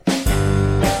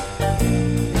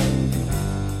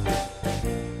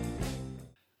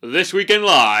This Week in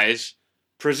Lies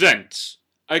presents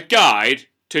a guide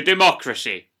to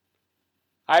democracy.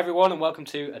 Hi everyone and welcome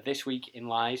to This Week in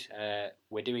Lies.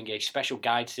 We're doing a special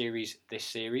guide series this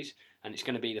series, and it's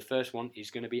going to be, the first one is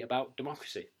going to be about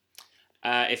democracy.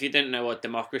 If you didn't know what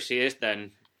democracy is,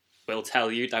 then we'll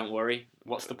tell you, don't worry.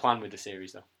 What's the plan with the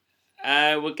series though?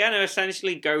 We're going to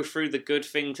essentially go through the good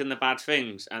things and the bad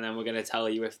things, and then we're going to tell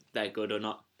you if they're good or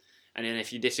not. And then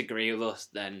if you disagree with us,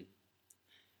 then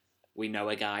we know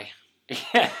a guy.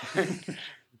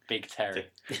 Big Terry.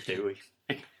 Do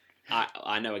we?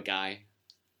 I know a guy.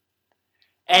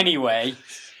 Anyway.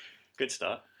 Good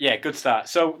start. Yeah, good start.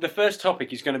 So the first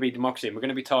topic is going to be democracy. And we're going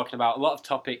to be talking about a lot of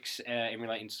topics in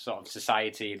relating to sort of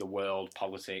society, the world,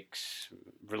 politics,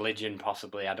 religion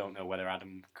possibly. I don't know whether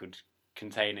Adam could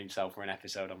contain himself for an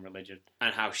episode on religion.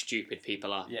 And how stupid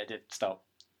people are. Yeah, stop.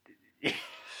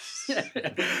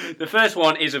 The first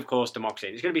one is, of course, democracy.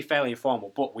 It's going to be fairly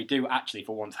informal, but we do actually,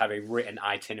 for once, have a written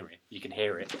itinerary. You can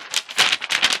hear it.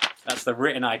 That's the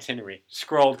written itinerary,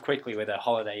 scrolled quickly with a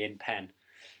Holiday Inn pen.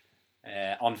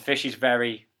 On Fish's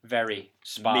very, very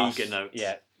sparse. Meagre notes.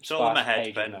 Yeah, it's all in my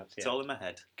head, Ben. Notes, yeah. It's all in my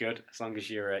head. Good, as long as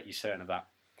you're certain of that.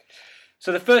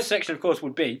 So the first section, of course,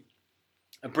 would be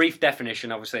a brief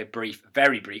definition, obviously a brief,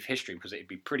 very brief history, because it'd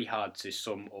be pretty hard to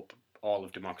sum up all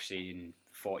of democracy in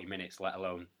 40 minutes, let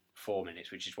alone 4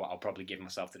 minutes, which is what I'll probably give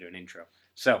myself to do an intro.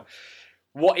 So,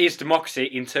 what is democracy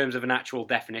in terms of an actual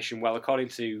definition? Well, according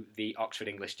to the Oxford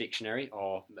English Dictionary,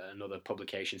 or another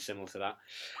publication similar to that,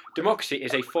 democracy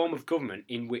is a form of government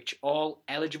in which all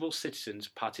eligible citizens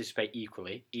participate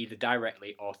equally, either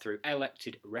directly or through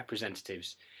elected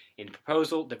representatives, in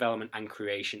proposal, development and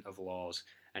creation of laws,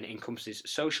 and it encompasses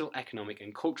social, economic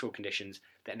and cultural conditions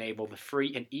that enable the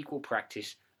free and equal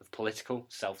practice of political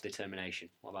self-determination.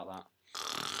 What about that?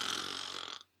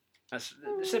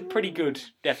 That's a pretty good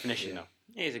definition, though.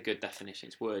 It is a good definition.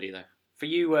 It's wordy, though. For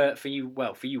you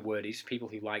wordies, people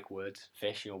who like words,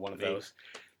 Fish, you're one of those.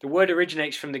 The word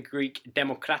originates from the Greek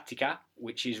demokratika,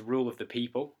 which is rule of the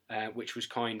people, which was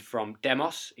coined from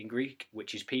demos in Greek,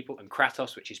 which is people, and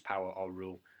kratos, which is power or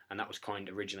rule, and that was coined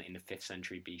originally in the 5th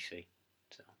century BC.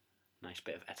 So, nice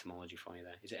bit of etymology for you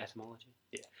there. Is it etymology?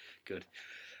 Yeah. Good.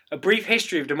 A brief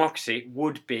history of democracy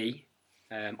would be,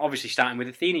 obviously starting with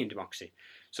Athenian democracy.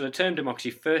 So the term democracy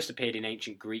first appeared in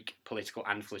ancient Greek political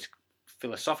and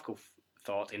philosophical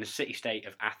thought in the city-state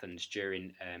of Athens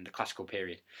during the classical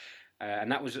period.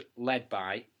 And that was led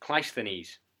by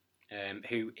Cleisthenes,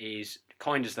 who is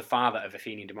coined as the father of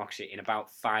Athenian democracy in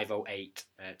about 508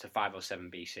 to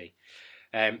 507 BC.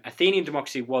 Athenian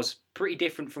democracy was pretty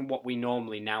different from what we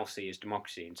normally now see as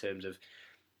democracy in terms of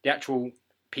the actual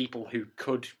people who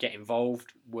could get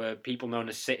involved were people known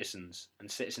as citizens, and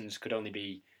citizens could only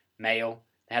be male.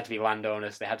 They had to be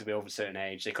landowners, they had to be over a certain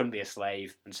age, they couldn't be a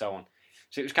slave, and so on.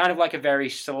 So it was kind of like a very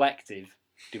selective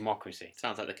democracy.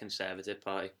 Sounds like the Conservative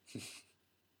Party.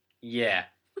 Yeah.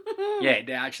 Yeah, it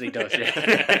actually does.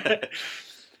 Yeah.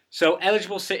 So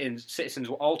eligible citizens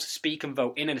were all to speak and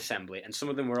vote in an assembly, and some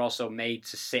of them were also made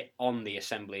to sit on the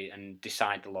assembly and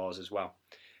decide the laws as well.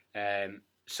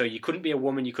 So you couldn't be a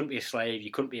woman, you couldn't be a slave,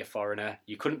 you couldn't be a foreigner,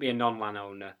 you couldn't be a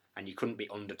non-landowner, and you couldn't be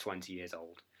under 20 years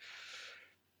old.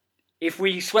 If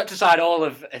we swept aside all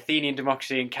of Athenian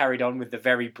democracy and carried on with the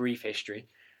very brief history,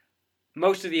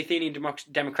 most of the Athenian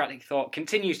democratic thought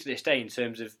continues to this day in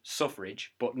terms of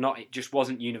suffrage, but it just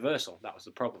wasn't universal. That was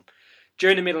the problem.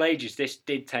 During the Middle Ages, this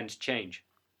did tend to change.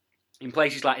 In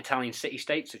places like Italian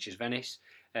city-states, such as Venice,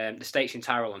 the states in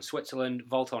Tyrol and Switzerland,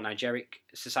 Volto-Nigeric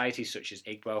societies such as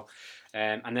Igbo,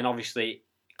 and then obviously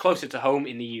closer to home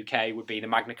in the UK would be the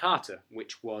Magna Carta,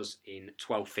 which was in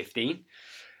 1215.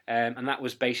 And that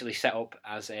was basically set up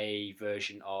as a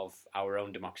version of our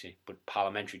own democracy, but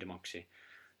parliamentary democracy.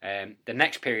 The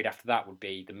next period after that would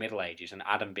be the Middle Ages, and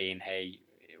Adam, being a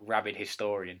rabid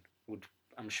historian, would,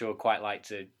 I'm sure, quite like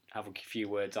to have a few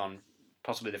words on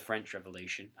possibly the French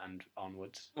Revolution and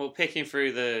onwards. Well, picking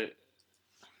through the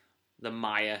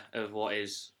mire of what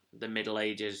is the Middle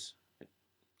Ages,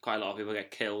 quite a lot of people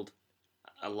get killed.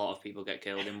 A lot of people get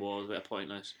killed in wars that are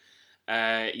pointless.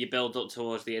 You build up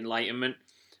towards the Enlightenment,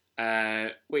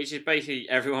 which is basically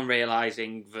everyone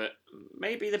realising that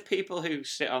maybe the people who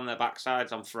sit on their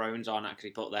backsides on thrones aren't actually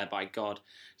put there by God.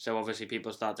 So obviously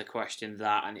people start to question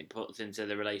that, and it puts into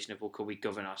the relation of, well, could we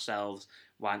govern ourselves?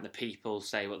 Why don't the people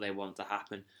say what they want to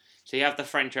happen? So you have the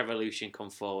French Revolution come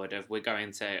forward of, we're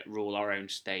going to rule our own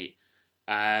state.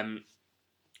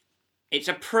 It's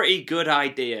a pretty good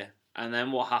idea, and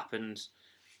then what happens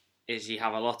is you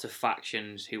have a lot of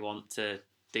factions who want to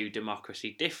do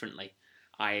democracy differently.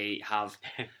 I have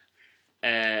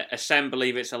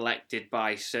assembly that's elected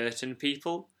by certain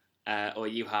people, or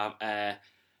you have a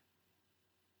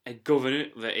governor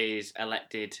that is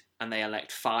elected, and they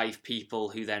elect 5 people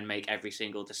who then make every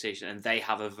single decision, and they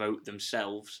have a vote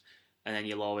themselves. And then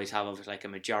you'll always have obviously like a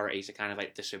majority, so kind of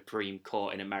like the Supreme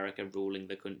Court in America ruling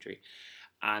the country.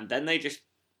 And then they just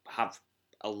have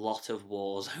a lot of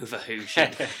wars over who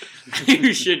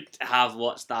should have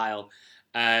what style.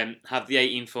 Have the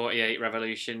 1848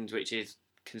 revolutions, which is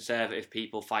conservative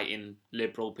people fighting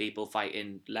liberal people,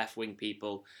 fighting left-wing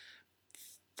people,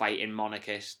 fighting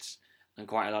monarchists, and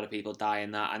quite a lot of people die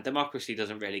in that. And democracy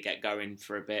doesn't really get going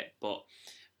for a bit, but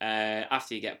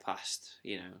after you get past,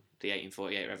 the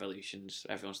 1848 revolutions,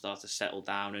 everyone starts to settle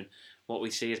down, and what we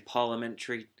see as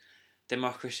parliamentary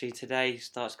democracy today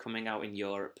starts coming out in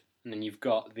Europe. And then you've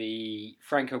got the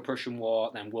Franco-Prussian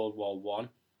War, then World War One,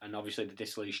 and obviously the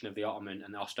dissolution of the Ottoman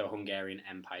and the Austro-Hungarian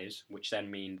empires, which then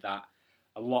mean that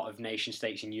a lot of nation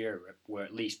states in Europe were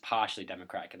at least partially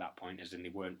democratic at that point, as in they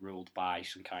weren't ruled by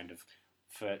some kind of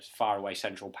faraway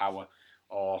central power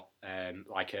or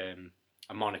like a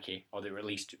monarchy, or they were at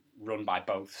least run by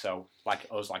both. So, like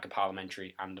us, like a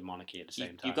parliamentary and a monarchy at the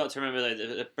same time. You've got to remember that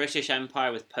the British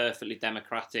Empire was perfectly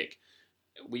democratic.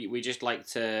 We just like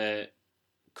to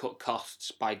cut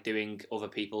costs by doing other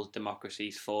people's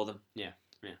democracies for them. Yeah.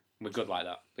 We're good like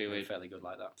that. We're fairly good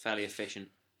like that. Fairly efficient.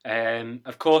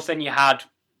 Of course, then you had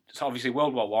obviously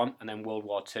World War One and then World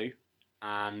War Two,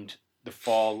 and the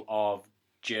fall of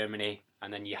Germany,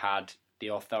 and then you had the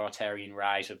authoritarian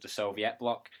rise of the Soviet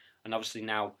bloc. And obviously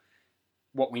now,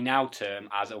 what we now term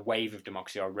as a wave of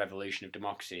democracy or a revolution of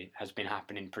democracy has been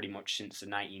happening pretty much since the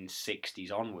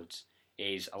 1960s onwards.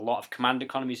 Is a lot of command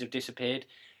economies have disappeared,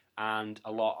 and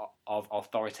a lot of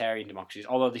authoritarian democracies,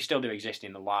 although they still do exist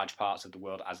in the large parts of the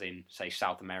world, as in, say,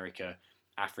 South America,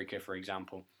 Africa, for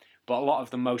example. But a lot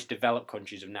of the most developed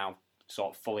countries have now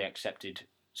sort of fully accepted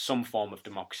some form of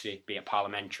democracy, be it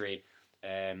parliamentary,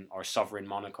 or a sovereign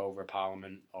monarch over a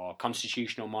parliament, or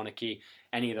constitutional monarchy,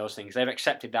 any of those things. They've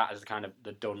accepted that as the kind of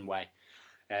the done way.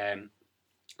 And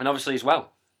obviously as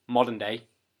well, modern day,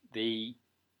 the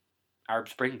Arab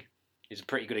Spring is a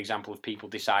pretty good example of people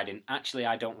deciding, actually,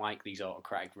 I don't like these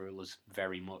autocratic rulers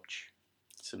very much.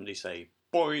 Somebody say,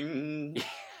 boing!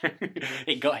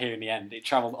 It got here in the end. It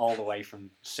travelled all the way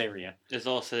from Syria. There's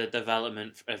also the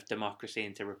development of democracy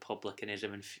into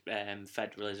republicanism and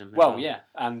federalism. Well, yeah,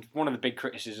 and one of the big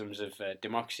criticisms of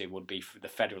democracy would be the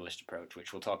federalist approach,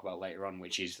 which we'll talk about later on,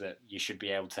 which is that you should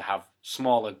be able to have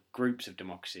smaller groups of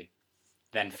democracy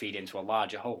then feed into a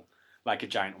larger whole, like a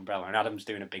giant umbrella. And Adam's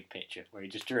doing a big picture where he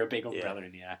just drew a big umbrella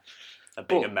in the air. A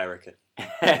big America.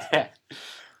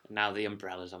 Now the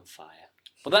umbrella's on fire.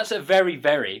 Well, that's a very,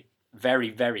 very, very,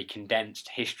 very condensed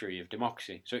history of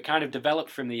democracy. So it kind of developed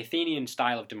from the Athenian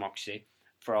style of democracy,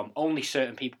 from only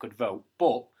certain people could vote,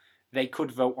 but they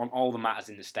could vote on all the matters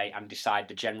in the state and decide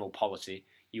the general policy.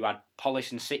 You had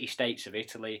polis and city-states of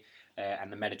Italy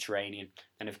and the Mediterranean.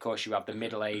 And, of course, you have the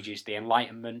Middle Ages, the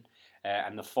Enlightenment,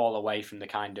 and the fall away from the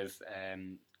kind of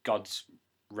God's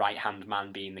right-hand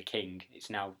man being the king. It's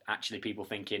now actually people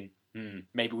thinking,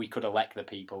 maybe we could elect the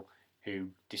people who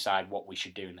decide what we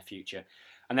should do in the future.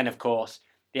 And then, of course,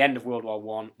 the end of World War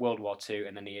One, World War Two,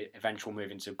 and then the eventual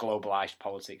move into globalised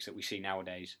politics that we see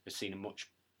nowadays has seen a much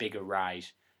bigger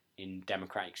rise in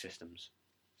democratic systems.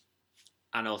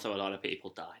 And also a lot of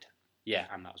people died. Yeah,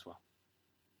 and that as well.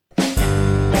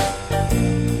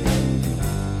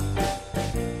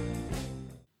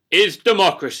 Is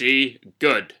democracy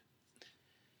good?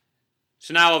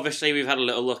 So now, obviously, we've had a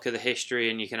little look at the history,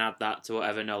 and you can add that to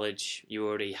whatever knowledge you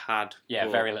already had. Yeah,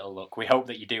 very little look. We hope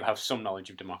that you do have some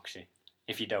knowledge of democracy.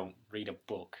 If you don't, read a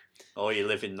book. Or you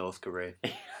live in North Korea.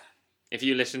 If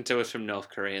you listen to us from North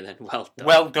Korea, then well done.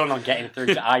 Well done on getting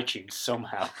through to iTunes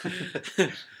somehow.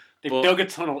 They've dug a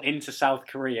tunnel into South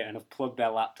Korea and have plugged their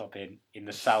laptop in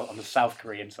the on the South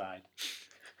Korean side.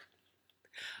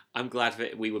 I'm glad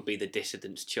that we would be the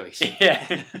dissident's choice.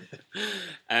 Yeah.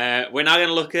 We're now going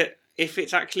to look at if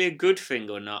it's actually a good thing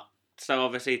or not. So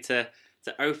obviously to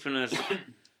open us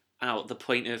out, the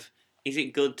point of, is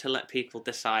it good to let people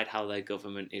decide how their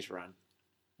government is run?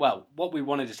 Well, what we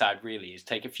want to decide really is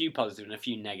take a few positives and a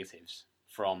few negatives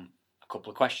from a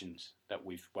couple of questions that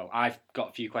I've got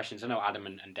a few questions. I know Adam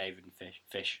and David and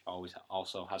Fish always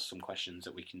also has some questions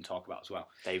that we can talk about as well.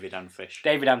 David and Fish,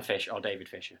 or David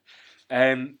Fisher.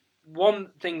 One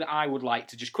thing that I would like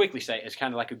to just quickly say is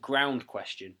kind of like a ground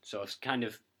question. So it's kind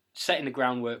of setting the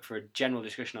groundwork for a general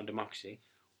discussion on democracy.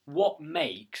 What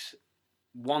makes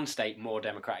one state more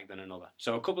democratic than another?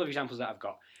 So a couple of examples that I've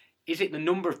got. Is it the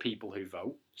number of people who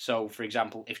vote? So, for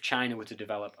example, if China were to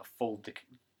develop a full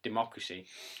democracy,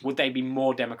 would they be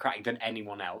more democratic than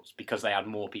anyone else because they had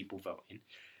more people voting?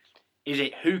 Is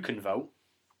it who can vote,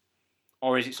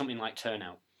 or is it something like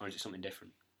turnout, or is it something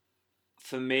different?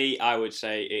 For me, I would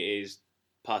say it is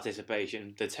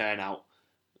participation, the turnout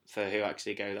for who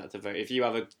actually goes out to vote. If you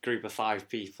have a group of 5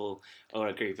 people or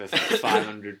a group of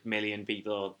 500 million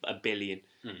people or a billion,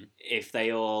 if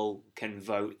they all can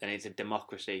vote, then it's a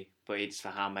democracy, but it's for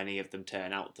how many of them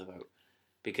turn out to vote.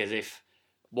 Because if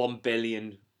 1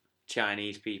 billion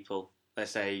Chinese people,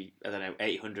 let's say,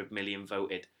 800 million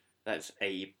voted, that's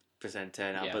 80%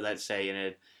 turnout. Yeah. But let's say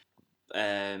in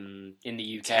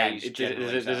the UK, 10,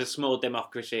 there's a small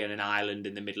democracy on an island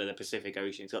in the middle of the Pacific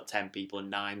Ocean. It's got 10 people and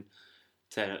 9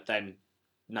 turn up, then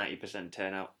 90%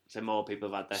 turnout. So more people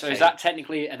have had their So say. is that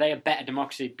technically, are they a better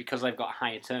democracy because they've got a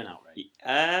higher turnout rate?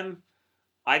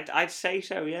 I'd say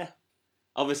so, yeah.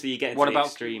 Obviously, you get into What the about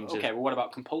extremes. Okay, well, what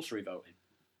about compulsory voting?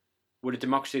 Would a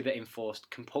democracy that enforced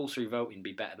compulsory voting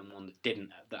be better than one that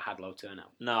didn't, that had low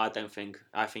turnout? No, I don't think.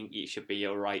 I think it should be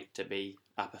your right to be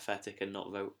apathetic and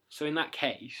not vote. So in that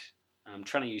case, I'm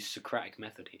trying to use Socratic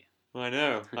method here. I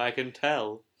know, I can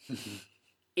tell.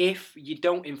 If you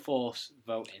don't enforce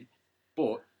voting,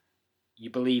 but you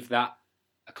believe that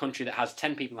a country that has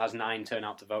 10 people has 9 turn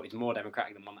out to vote is more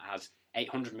democratic than one that has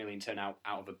 800 million turn out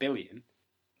of a billion,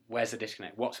 where's the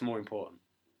disconnect? What's more important?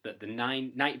 That the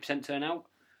 90% turnout,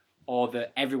 or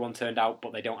that everyone turned out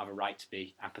but they don't have a right to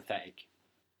be apathetic?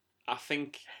 I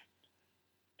think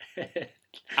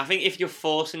if you're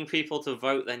forcing people to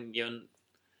vote, then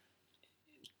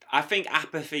I think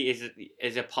apathy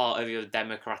is a part of your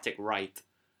democratic right.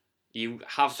 You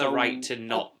have the right to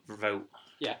not vote.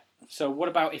 Yeah. So what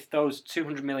about if those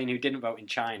 200 million who didn't vote in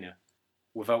China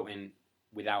were voting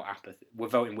without apathy? Were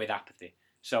voting with apathy.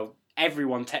 So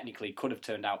everyone technically could have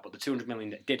turned out, but the 200 million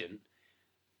that didn't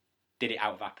did it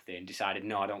out of apathy and decided,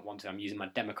 no, I don't want to. I'm using my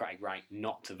democratic right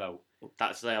not to vote.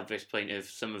 That's the obvious point of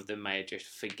some of them may just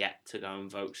forget to go and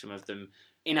vote. Some of them,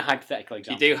 in a hypothetical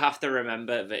example, you do have to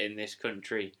remember that in this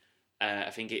country,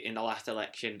 I think in the last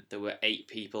election, there were 8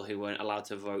 people who weren't allowed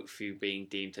to vote for being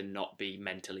deemed to not be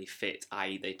mentally fit,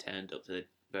 i.e. they turned up to the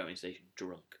voting station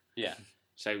drunk. Yeah.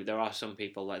 So there are some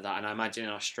people like that, and I imagine in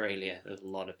Australia, there's a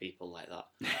lot of people like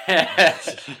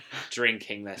that.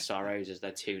 Drinking their sorrows as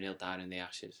they're 2-0 down in the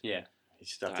Ashes. Yeah. You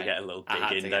just have to get a little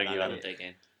dig in, don't you? Dig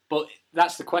in. But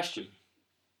that's the question.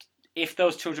 If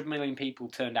those 200 million people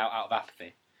turned out of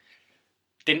apathy,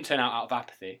 didn't turn out of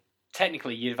apathy,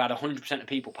 technically you've had 100% of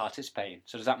people participating.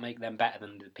 So does that make them better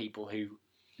than the people who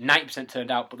 90%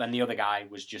 turned out, but then the other guy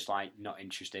was just like not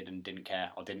interested and didn't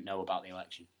care or didn't know about the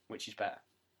election? Which is better?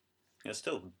 They're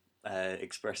still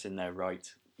expressing their right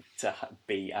to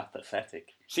be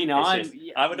apathetic. See, now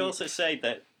I would also say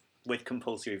that with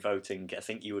compulsory voting, I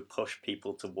think you would push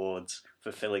people towards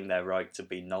fulfilling their right to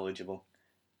be knowledgeable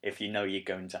if you know you're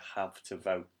going to have to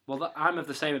vote. Well, I'm of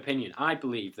the same opinion. I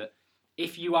believe that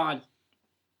if you are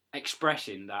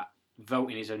expressing that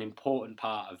voting is an important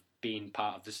part of being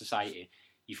part of the society,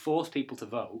 you force people to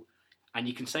vote, and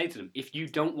you can say to them, if you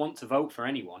don't want to vote for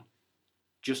anyone,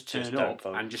 just turn up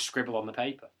and just scribble on the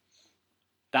paper.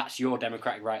 That's your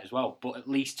democratic right as well, but at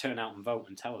least turn out and vote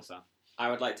and tell us that. I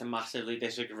would like to massively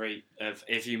disagree.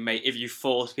 If you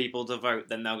force people to vote,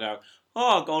 then they'll go,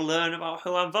 oh, I'll go learn about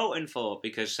who I'm voting for,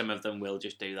 because some of them will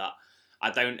just do that.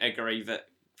 I don't agree that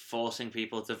forcing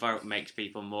people to vote makes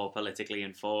people more politically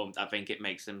informed. I think it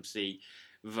makes them see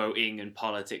voting and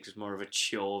politics as more of a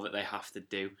chore that they have to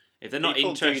do. If they're not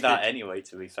interested, do that anyway,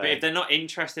 to be fair. But if they're not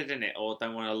interested in it or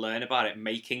don't want to learn about it,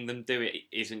 making them do it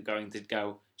isn't going to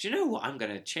go, do you know what? I'm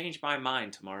going to change my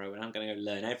mind tomorrow and I'm going to go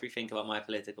learn everything about my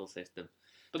political system.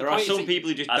 But there are some people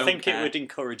who just don't care. I think it would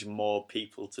encourage more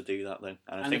people to do that then.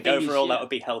 And I think overall that would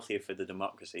be healthier for the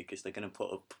democracy because they're going to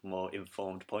put up more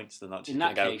informed points than that. In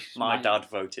that case, my dad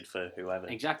voted for whoever.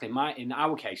 Exactly. In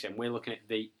our case, then, we're looking at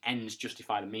the ends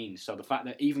justify the means. So the fact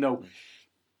that even though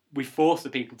we force the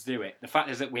people to do it, the fact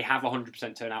is that we have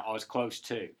 100% turnout or as close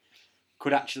to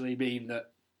could actually mean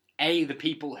that A, the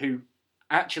people who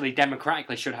actually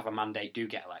democratically should have a mandate do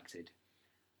get elected,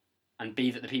 and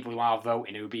B, that the people who are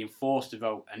voting, who are being forced to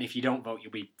vote, and if you don't vote,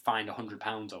 you'll be fined £100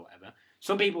 or whatever.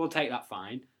 Some people will take that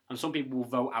fine, and some people will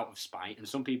vote out of spite, and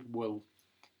some people will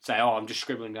say, oh, I'm just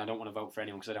scribbling, I don't want to vote for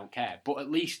anyone because I don't care. But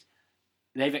at least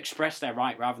they've expressed their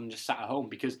right rather than just sat at home,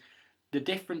 because the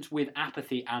difference with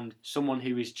apathy and someone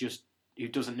who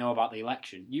doesn't know about the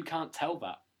election, you can't tell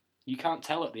that. You can't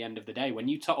tell at the end of the day. When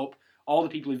you tot up all the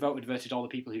people who voted versus all the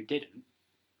people who didn't,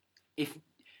 if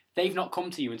they've not come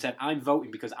to you and said, I'm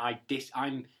voting because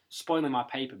I'm spoiling my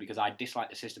paper because I dislike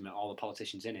the system and all the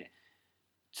politicians in it,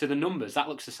 to the numbers, that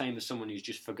looks the same as someone who's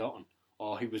just forgotten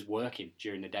or who was working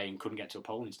during the day and couldn't get to a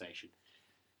polling station.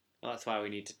 Well, that's why we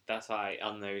need to. That's why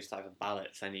on those type of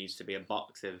ballots there needs to be a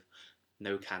box of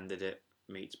no candidate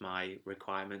meets my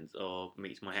requirements or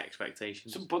meets my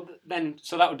expectations.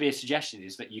 So that would be a suggestion: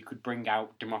 is that you could bring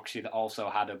out democracy that also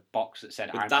had a box that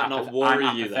said, Would "I'm that not worry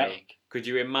I'm you though? apathetic." Could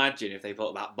you imagine if they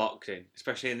put that box in,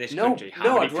 especially in this No, country? How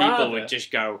no, many I'd people rather- would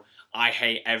just go, "I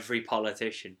hate every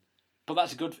politician." But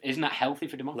that's good. Isn't that healthy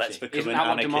for democracy? Let's become Isn't an that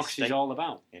what anarchist democracy is state. all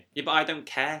about? Yeah, but I don't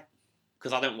care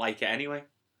because I don't like it anyway.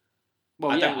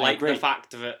 Well, I yeah, don't like agree. the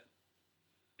fact of it.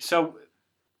 So,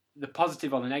 the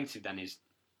positive or the negative then is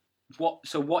what?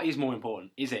 So, what is more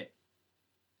important? Is it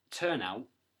turnout,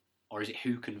 or is it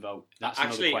who can vote? That's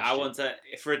Actually, another question. I want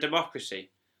to. For a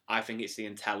democracy, I think it's the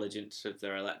intelligence of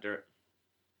their electorate.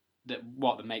 that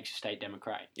makes a state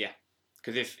democratic.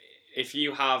 Because if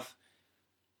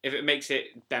it makes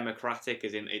it democratic,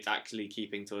 as in it's actually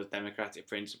keeping towards democratic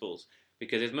principles.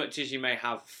 Because as much as you may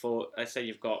have let's say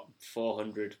you've got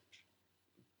 400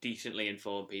 decently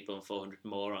informed people and 400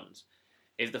 morons,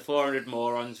 if the 400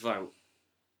 morons vote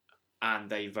and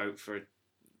they vote for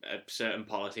a certain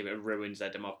policy that ruins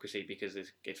their democracy because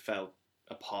it fell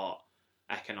apart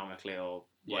economically or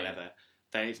whatever,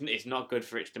 then it's not good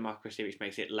for its democracy, which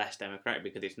makes it less democratic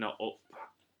because it's not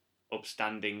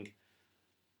upstanding.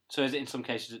 So, is it in some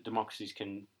cases that democracies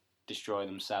can destroy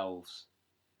themselves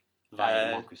via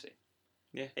democracy?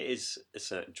 Yeah, It is a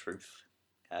certain truth.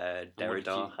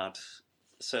 Derrida had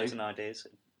certain ideas.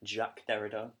 Jacques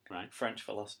Derrida, Right. French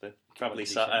philosopher, probably did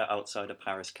he sat say? outside a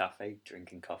Paris cafe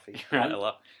drinking coffee Right. quite a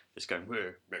lot, just going.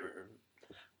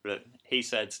 But he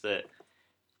said that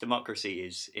democracy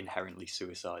is inherently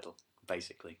suicidal,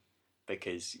 basically,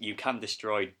 because you can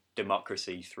destroy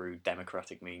democracy through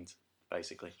democratic means,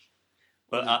 basically.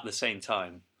 But at the same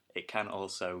time, it can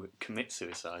also commit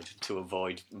suicide to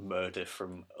avoid murder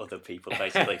from other people,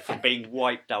 basically, from being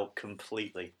wiped out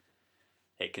completely.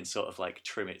 It can sort of like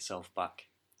trim itself back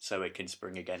so it can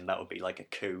spring again. That would be like a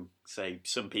coup. Say,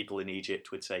 some people in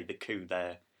Egypt would say the coup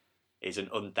there is an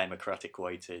undemocratic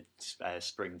way to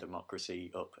spring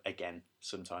democracy up again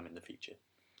sometime in the future.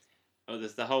 Oh,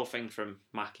 there's the whole thing from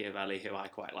Machiavelli, who I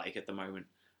quite like at the moment,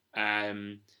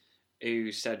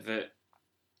 who said that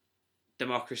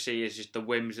democracy is just the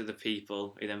whims of the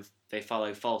people who then they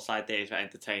follow false ideas that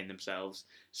entertain themselves,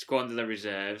 squander the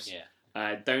reserves,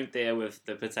 don't deal with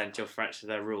the potential threats to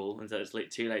their rule until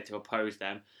it's too late to oppose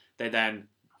them. They then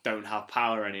don't have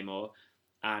power anymore.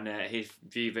 And his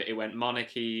view that it went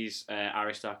monarchies,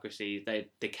 aristocracies, they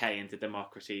decay into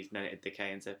democracies, and then it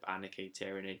decay into anarchy,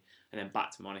 tyranny, and then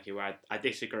back to monarchy, where I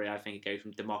disagree. I think it goes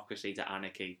from democracy to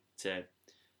anarchy to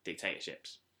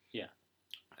dictatorships. Yeah.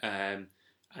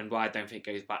 And why I don't think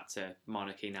it goes back to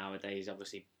monarchy nowadays,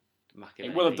 obviously,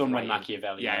 Machiavelli. It will have done when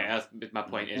Machiavelli. Yeah, my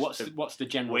point is. What's the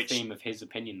general Which- theme of his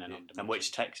opinion then on democracy? And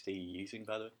which text are you using,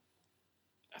 by the way?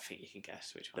 I think you can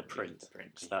guess which The one. Prince. The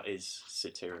Prince. That is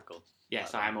satirical.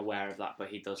 Yes, I am aware of that, but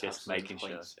he does Just have some making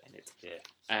points in it.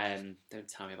 Yeah. Don't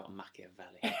tell me about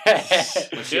Machiavelli. and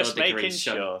What's Just your degree, making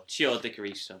son? sure. It's your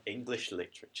degree, son. English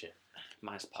literature.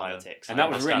 Mine's politics. that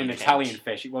was written in understand Italian, French.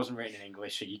 Fish. It wasn't written in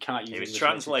English, so you can't use It was English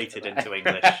translated literature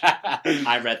into for that.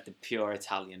 I read the pure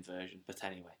Italian version, but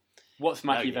anyway. What's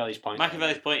Machiavelli's point?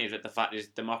 Machiavelli's point is that the fact is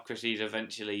democracies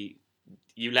eventually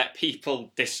you let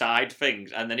people decide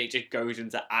things and then it just goes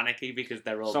into anarchy because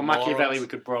they're all So Machiavelli morons. we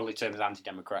could broadly term as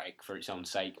anti-democratic for its own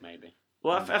sake, maybe.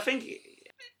 Well, I think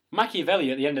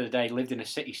Machiavelli, at the end of the day, lived in a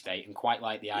city-state and quite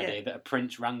liked the idea that a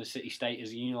prince ran the city-state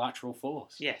as a unilateral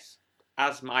force. yes.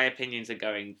 As my opinions are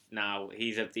going now,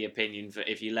 he's of the opinion that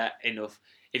if you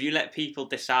let people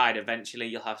decide, eventually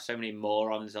you'll have so many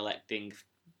morons electing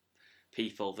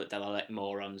people that they'll elect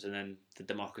morons, and then the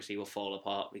democracy will fall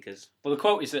apart because. Well, the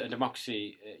quote is that a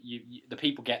democracy, the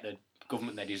people get the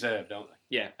government they deserve, don't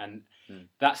they? Yeah. And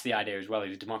that's the idea as well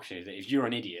as a democracy, is that if you're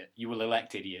an idiot, you will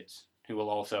elect idiots who will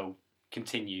also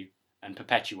continue and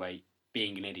perpetuate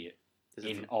being an idiot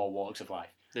in all walks of life.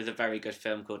 There's a very good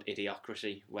film called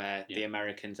Idiocracy where the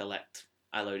Americans elect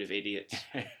a load of idiots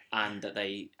and that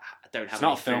they don't have It's any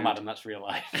not a film, food. Adam, that's real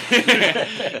life.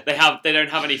 They don't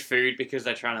have any food because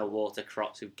they're trying to water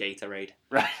crops with Gatorade.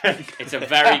 Right. It's a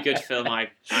very good film. I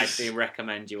do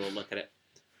recommend you all look at it.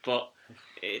 But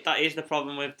that is the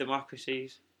problem with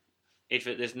democracies. Is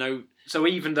that there's no. So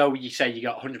even though you say you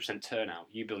got 100% turnout,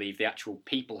 you believe the actual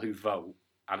people who vote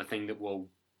are the thing that will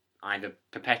either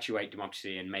perpetuate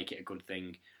democracy and make it a good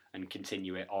thing and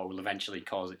continue it, or will eventually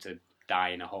cause it to die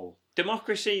in a hole.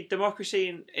 Democracy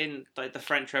in like the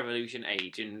French Revolution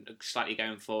age, and slightly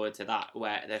going forward to that,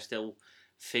 where they're still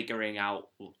figuring out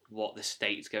what the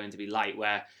state's going to be like,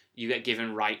 where you get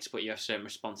given rights but you have certain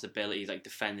responsibilities like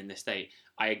defending the state.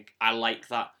 I like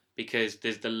that because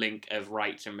there's the link of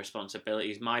rights and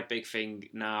responsibilities. My big thing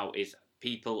now is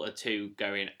people are too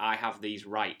going, I have these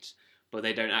rights, but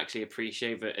they don't actually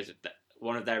appreciate it as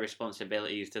one of their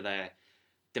responsibilities to their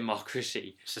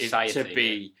democracy Society, is to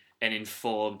be an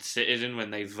informed citizen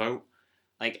when they vote.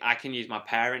 Like, I can use my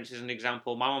parents as an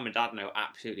example. My mum and dad know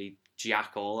absolutely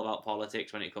jack all about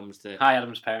politics when it comes to... Hi,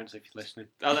 Adam's parents, if you're listening.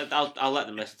 I'll let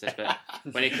them listen to this, but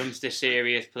when it comes to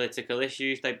serious political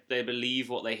issues, they believe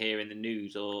what they hear in the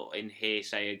news or in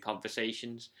hearsay and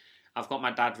conversations. I've got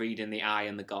my dad reading The Eye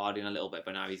and The Guardian a little bit,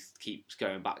 but now he keeps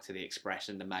going back to The Express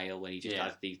and The Mail when he just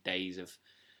has these days of...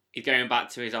 He's going back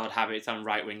to his old habits on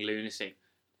right-wing lunacy.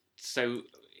 So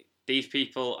these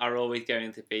people are always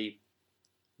going to be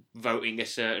voting a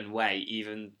certain way,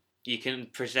 even... You can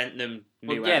present them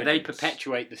new evidence. They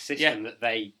perpetuate the system that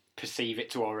they perceive it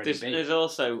to already be. There's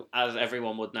also, as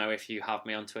everyone would know if you have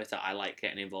me on Twitter, I like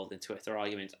getting involved in Twitter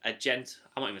arguments. I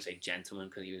might even say gentleman,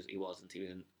 because he wasn't. He was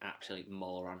an absolute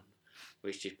moron,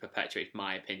 which just perpetuates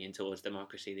my opinion towards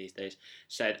democracy these days,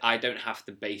 said, I don't have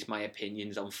to base my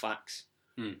opinions on facts.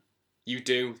 You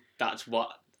do. That's what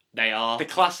they are. The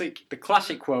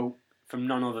classic quote from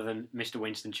none other than Mr.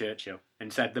 Winston Churchill,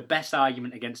 and said, the best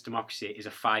argument against democracy is a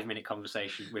 5-minute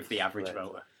conversation with the average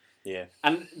voter. Yeah.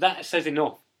 And that says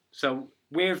enough. So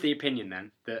we're of the opinion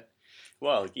then that...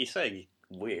 Well, you say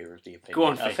we're of the opinion. Go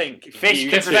on, Fish. I think Fish you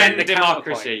can defend the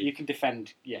democracy. You can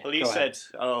defend... Yeah, well, you said,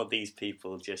 these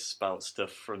people just spout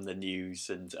stuff from the news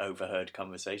and overheard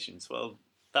conversations. Well,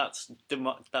 that's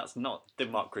not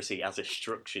democracy as a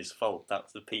structure's fault.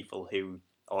 That's the people who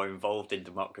are involved in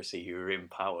democracy who are in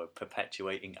power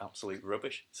perpetuating absolute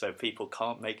rubbish. So people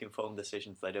can't make informed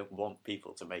decisions. They don't want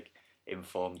people to make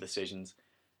informed decisions.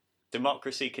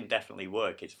 Democracy can definitely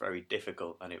work. It's very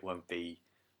difficult, and it won't be,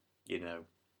 it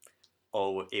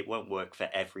won't work for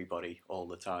everybody all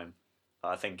the time.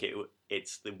 I think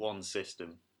it's the one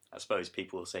system. I suppose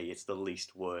people will say it's the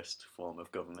least worst form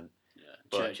of government.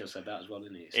 Yeah, Churchill said that as well,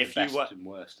 didn't he? It's the best and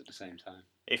worst at the same time.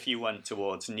 If you went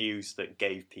towards news that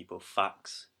gave people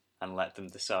facts and let them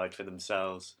decide for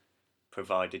themselves,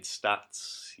 provided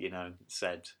stats,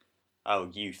 said, oh,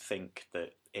 you think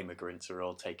that immigrants are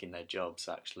all taking their jobs,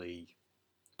 actually.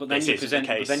 But then you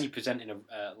present in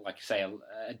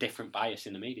a different bias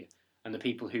in the media. And the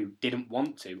people who didn't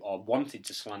want to or wanted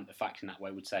to slant the facts in that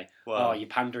way would say, you're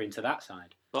pandering to that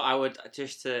side. But I would,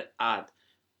 just to add,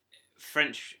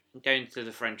 going to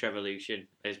the French Revolution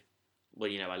is,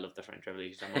 I love the French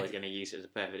Revolution. I'm always going to use it as a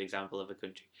perfect example of a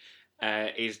country.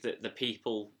 Is that the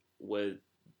people were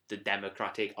the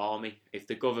democratic army. If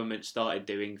the government started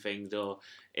doing things, or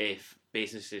if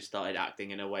businesses started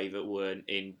acting in a way that weren't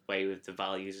in way with the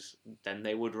values, then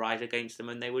they would rise against them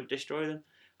and they would destroy them.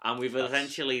 And we've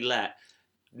essentially let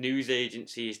news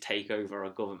agencies take over our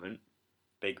government.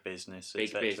 Big business,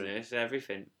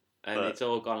 everything. And it's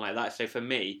all gone like that. So for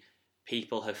me,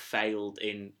 people have failed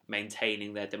in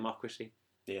maintaining their democracy.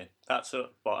 Yeah, that's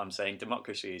what I'm saying.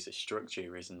 Democracy as a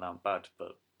structure isn't that bad,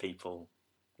 but people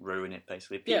ruin it,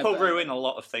 basically. People ruin a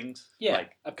lot of things. Yeah,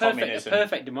 like a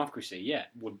perfect democracy,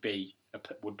 would be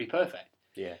perfect.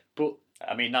 Yeah. But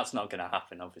I mean, that's not going to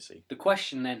happen, obviously. The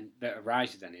question then that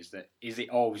arises then is it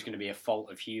always going to be a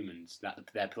fault of humans that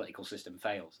their political system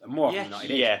fails? And more often than not,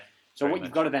 it is. Yeah. So what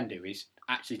you've got to then do is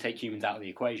actually take humans out of the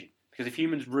equation. Because if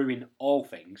humans ruin all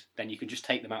things, then you can just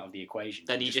take them out of the equation.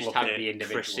 Then you just have the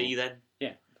individual. Then?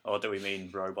 Yeah. Or do we mean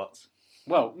robots?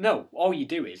 Well, no. All you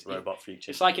do is... Robot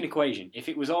future. It's like an equation. If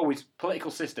it was always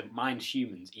political system minus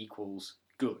humans equals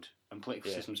good, and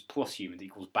political systems plus humans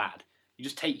equals bad, you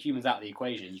just take humans out of the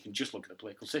equation and you can just look at the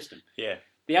political system. Yeah.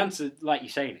 The answer, like you're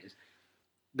saying, is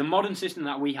the modern system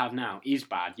that we have now is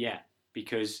bad,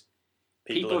 because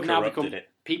people have now become...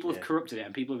 People have corrupted it,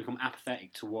 and people have become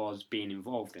apathetic towards being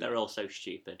involved in it. They're all so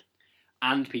stupid.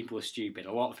 And people are stupid.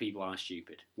 A lot of people are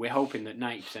stupid. We're hoping that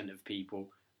 90% of people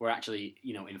were actually,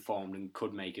 informed and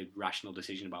could make a rational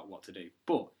decision about what to do.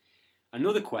 But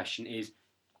another question is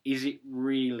it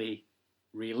really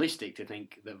realistic to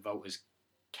think that voters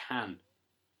can,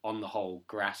 on the whole,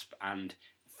 grasp and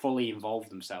fully involve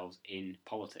themselves in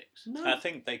politics? No. I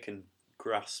think they can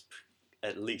grasp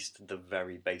at least the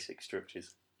very basic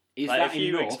structures. Is that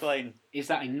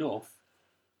enough?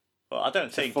 Well, I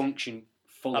don't think function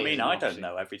fully. I mean, I don't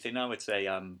know everything. I would say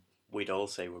we'd all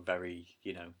say we're very,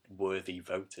 worthy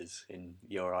voters in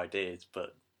your ideas,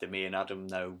 but do me and Adam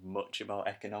know much about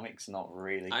economics? Not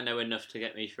really. I know enough to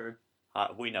get me through.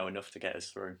 We know enough to get us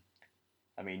through.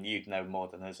 I mean, you'd know more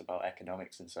than us about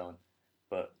economics and so on,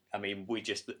 but I mean, we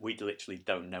literally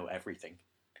don't know everything.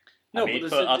 No,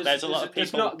 there's a lot of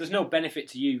people. There's no benefit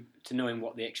to you to knowing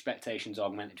what the expectations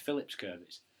augmented Phillips curve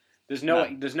is. There's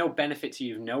no benefit to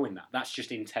you of knowing that. That's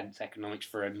just intense economics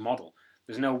for a model.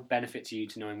 There's no benefit to you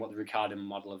to knowing what the Ricardo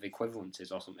model of equivalence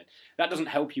is or something. That doesn't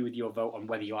help you with your vote on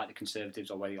whether you like the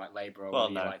Conservatives or whether you like Labour or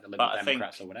whether you like the Liberal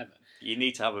Democrats or whatever. You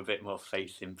need to have a bit more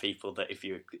faith in people that if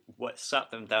you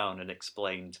sat them down and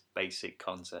explained basic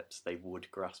concepts, they would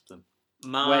grasp them.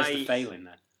 Where's the failing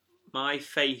then? My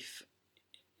faith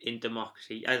in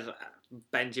democracy, as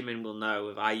Benjamin will know,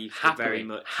 if I used to very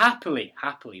much happily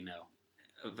know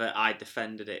that I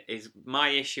defended it. Is my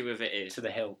issue with it is to the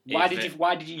hill. Why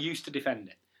did you used to defend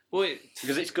it? Well,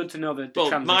 because it's good to know the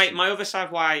transition. My other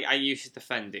side why I used to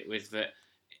defend it was that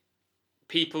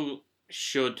people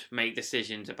should make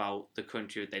decisions about the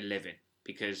country they live in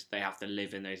because they have to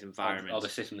live in those environments. Or the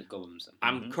system that governs them.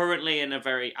 I'm currently in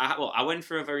I went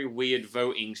through a very weird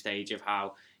voting stage of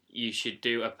how you should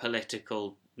do a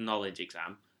political knowledge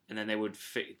exam, and then they would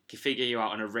figure you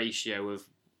out on a ratio of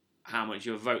how much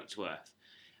your vote's worth.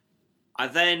 I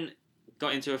then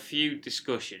got into a few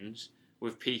discussions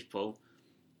with people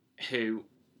who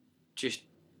just,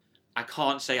 I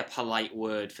can't say a polite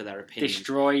word for their opinion.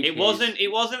 Destroyed. It wasn't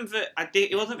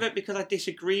that because I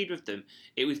disagreed with them.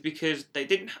 It was because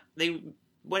they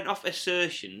went off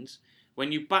assertions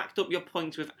when you backed up your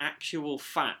points with actual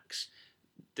facts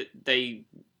that they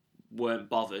weren't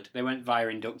bothered. They went via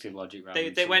inductive logic rather.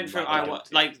 They went for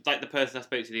like the person I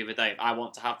spoke to the other day. I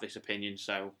want to have this opinion,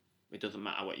 so it doesn't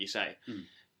matter what you say.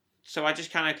 So I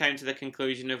just kind of came to the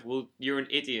conclusion of, well, you're an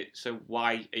idiot. So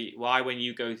why when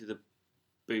you go to the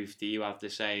booth do you have the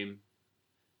same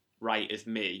right as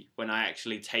me when I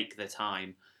actually take the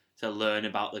time to learn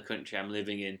about the country I'm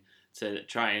living in, to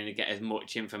try and get as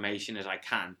much information as I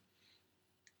can?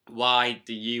 Why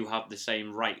do you have the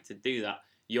same right to do that?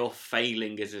 You're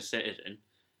failing as a citizen.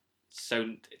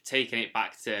 So taking it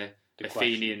back to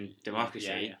Athenian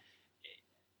democracy,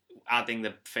 adding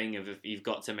the thing of you've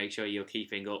got to make sure you're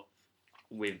keeping up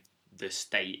with the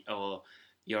state, or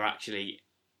you're actually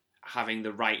having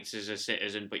the rights as a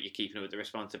citizen, but you're keeping up with the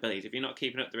responsibilities. If you're not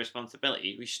keeping up the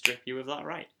responsibility, we strip you of that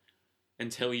right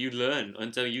until you learn,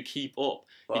 until you keep up.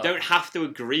 Well, you don't have to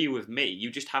agree with me. You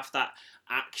just have to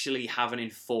actually have an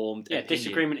informed opinion.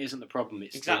 Disagreement isn't the problem.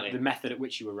 It's the method at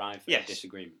which you arrive at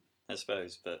disagreement. I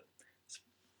suppose, but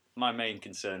my main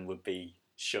concern would be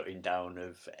shutting down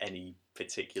of any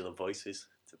particular voices,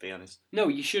 to be honest. No,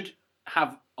 you should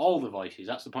have all the voices.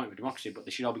 That's the point of democracy, but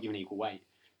they should all be given equal weight.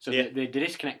 So the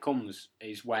disconnect comes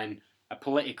is when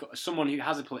someone who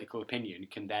has a political opinion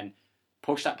can then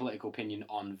push that political opinion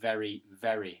on very,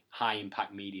 very high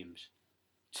impact mediums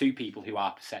to people who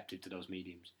are perceptive to those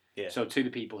mediums. Yeah. So to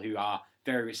the people who are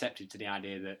very receptive to the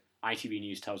idea that ITV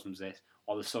News tells them this,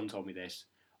 or the Sun told me this,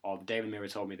 or the Daily Mirror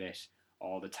told me this,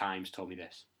 or the Times told me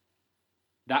this.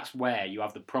 That's where you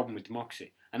have the problem with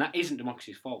democracy, and that isn't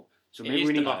democracy's fault. So maybe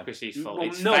we need democracy's fault.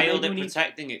 It's failed at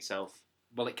protecting itself.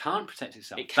 Well, it can't protect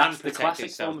itself. It can protect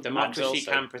itself. Democracy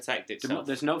can protect itself.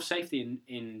 There's no safety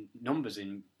in numbers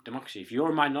in democracy. If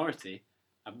you're a minority,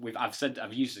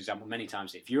 I've used this example many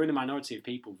times. If you're in the minority of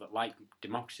people that like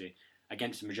democracy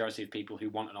against the majority of people who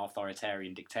want an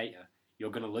authoritarian dictator,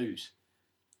 you're going to lose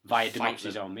via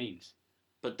democracy's own means.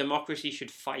 But democracy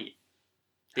should fight.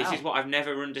 This is what I've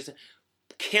never understood.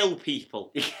 Kill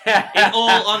people. In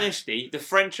all honesty, the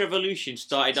French Revolution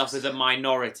started off as a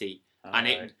minority, and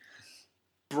it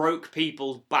broke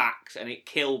people's backs, and it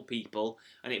killed people,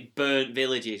 and it burnt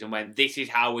villages, and went, this is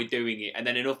how we're doing it. And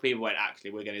then enough people went,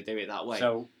 actually, we're going to do it that way.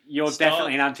 So you're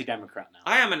definitely an anti-democrat now.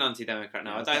 I am an anti-democrat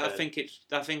now. I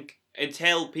think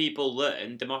until people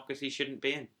learn, democracy shouldn't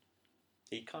be in.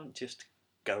 You can't just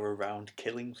go around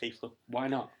killing people. Why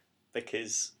not?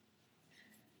 Because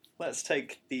let's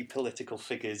take the political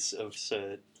figures of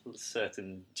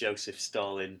certain Joseph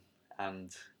Stalin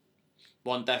and...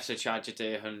 One death's a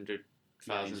tragedy,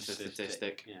 100,000 is a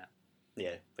statistic.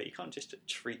 Yeah, but you can't just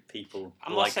treat people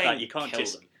I'm like not saying that. You can't kill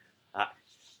just... them.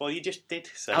 Well, you just did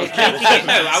say I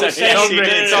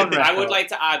would like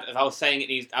to add, I was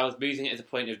saying I was using it as a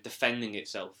point of defending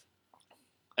itself.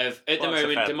 At the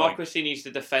moment, democracy needs to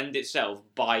defend itself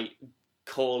by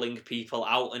calling people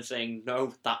out and saying,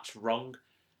 no, that's wrong.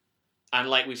 And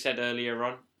like we said earlier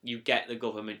on, you get the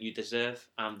government you deserve,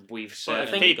 and we've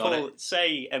certainly got it. People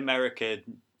say America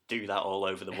do that all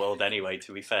over the world anyway,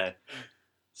 to be fair.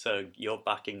 So you're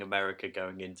backing America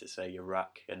going into, say,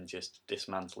 Iraq and just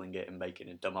dismantling it and making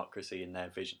a democracy in their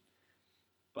vision.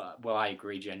 But I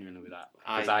agree genuinely with that.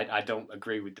 Because I don't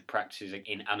agree with the practices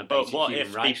in a basic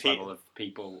human rights level of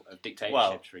people, of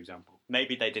dictatorships, for example.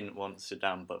 Maybe they didn't want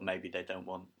Saddam, but maybe they don't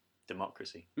want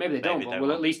democracy. Maybe they don't, but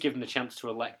we'll at least give them the chance to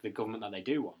elect the government that they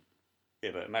do want.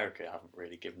 Yeah, but America haven't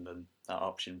really given them that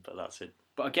option, but that's it.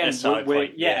 But again, A side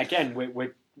point, yeah.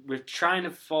 we're trying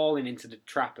to fall into the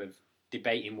trap of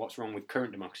debating what's wrong with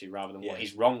current democracy rather than what Yeah.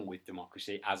 is wrong with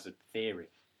democracy as a theory.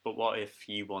 But what if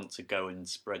you want to go and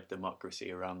spread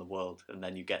democracy around the world, and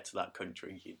then you get to that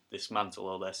country, you dismantle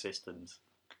all their systems?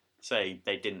 Say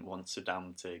they didn't want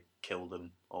Saddam to kill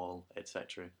them all,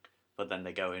 etc. But then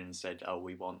they go in and said, "Oh,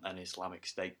 we want an Islamic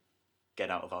state.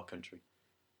 Get out of our country."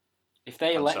 If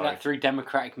they I'm elect sorry. that through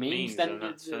democratic means, then and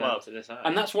that's for well, them to decide.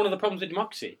 and that's one of the problems with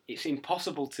democracy. It's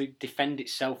impossible to defend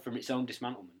itself from its own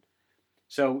dismantlement.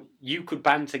 So you could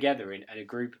band together in a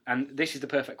group, and this is the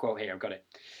perfect quote here. I've got it.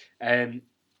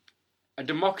 A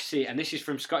democracy, and this is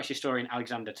from Scottish historian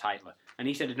Alexander Tytler, and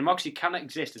he said a democracy cannot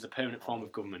exist as a permanent form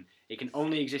of government. It can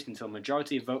only exist until a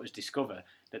majority of voters discover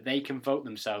that they can vote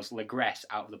themselves lagresse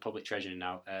out of the public treasury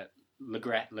now.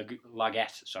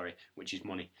 Largesse, which is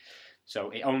money.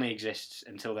 So it only exists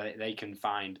until they can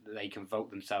find that they can vote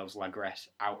themselves lagresse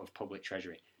out of public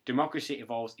treasury. Democracy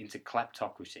evolves into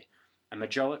kleptocracy. A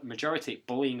majority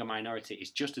bullying a minority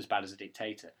is just as bad as a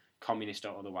dictator, communist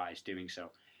or otherwise, doing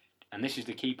so. And this is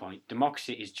the key point.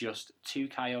 Democracy is just two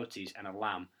coyotes and a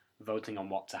lamb voting on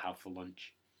what to have for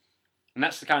lunch. And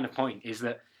that's the kind of point, is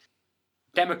that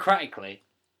democratically,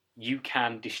 you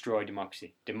can destroy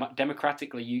democracy.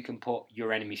 Democratically, you can put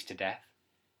your enemies to death.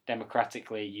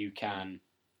 Democratically, you can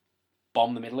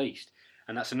bomb the Middle East.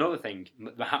 And that's another thing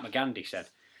Mahatma Gandhi said.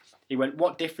 He went,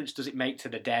 what difference does it make to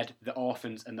the dead, the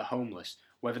orphans and the homeless,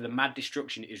 whether the mad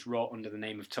destruction is wrought under the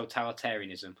name of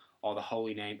totalitarianism or the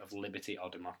holy name of liberty or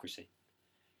democracy?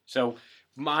 So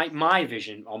my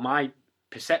vision, or my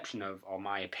perception of, or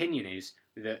my opinion is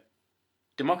that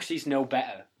democracy is no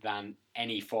better than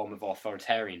any form of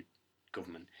authoritarian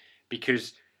government.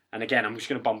 Because, and again, I'm just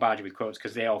going to bombard you with quotes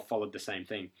because they all followed the same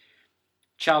thing.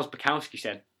 Charles Bukowski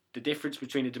said, the difference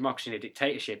between a democracy and a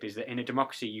dictatorship is that in a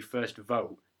democracy you first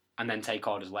vote and then take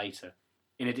orders later.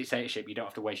 In a dictatorship, you don't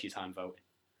have to waste your time voting.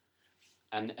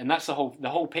 And that's the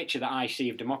whole picture that I see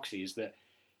of democracy, is that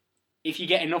if you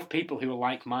get enough people who are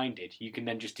like-minded, you can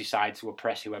then just decide to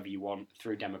oppress whoever you want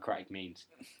through democratic means.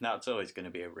 Now, it's always going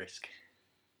to be a risk.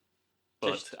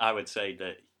 But I would say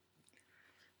that,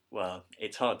 well,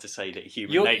 it's hard to say that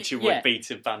human nature would be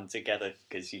to band together,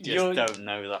 because you just don't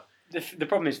know that. The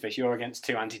problem is, Fish, you're against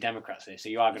two anti-democrats here, so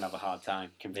you are going to have a hard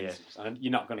time convincing us. And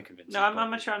you're not going to convince us.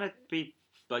 I'm trying to be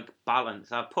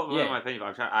balanced. I've put my opinion,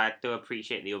 but I do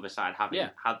appreciate the other side having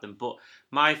had them. But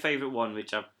my favourite one,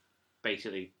 which I've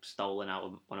basically stolen out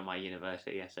of one of my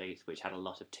university essays, which had a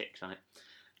lot of ticks on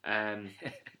it,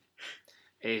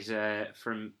 is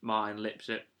from Martin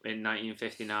Lipset in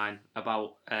 1959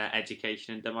 about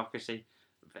education and democracy.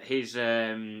 His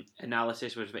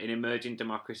analysis was that in emerging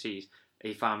democracies,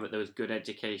 he found that there was good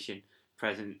education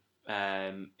present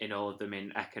in all of them,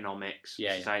 in economics,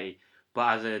 society.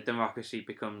 But as a democracy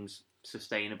becomes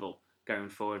sustainable going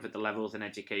forward, that the levels in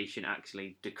education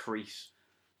actually decrease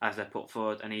as they're put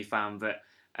forward. And he found that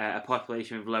a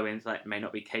population with low intellect may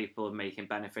not be capable of making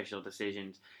beneficial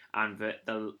decisions, and that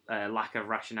the lack of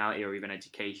rationality or even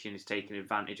education is taken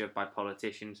advantage of by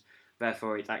politicians.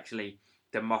 Therefore, it's actually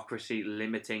democracy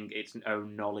limiting its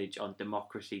own knowledge on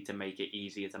democracy to make it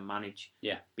easier to manage.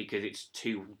 Yeah. Because it's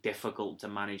too difficult to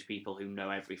manage people who know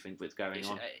everything that's going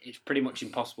on. It's pretty much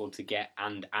impossible to get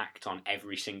and act on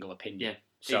every single opinion. Yeah.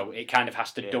 So it kind of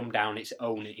has to dumb down its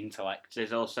own intellect.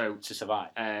 There's also to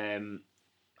survive. A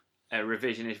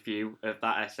revisionist view of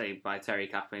that essay by Terry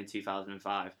Kaplan in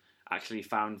 2005 actually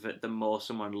found that the more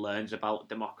someone learns about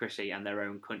democracy and their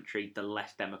own country, the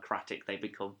less democratic they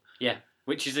become. Yeah.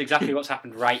 Which is exactly what's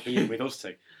happened right here with us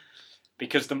two.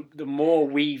 Because the more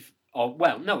we've...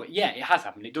 it has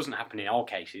happened. It doesn't happen in all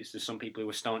cases. There's some people who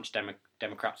are staunch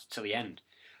Democrats to the end.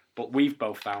 But we've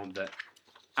both found that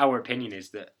our opinion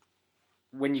is that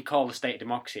when you call the state a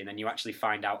democracy and then you actually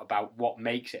find out about what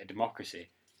makes it a democracy,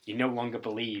 you no longer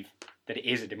believe that it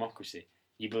is a democracy.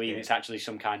 You believe it's actually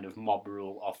some kind of mob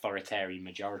rule, authoritarian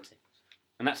majority.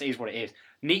 And that is what it is.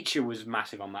 Nietzsche was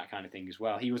massive on that kind of thing as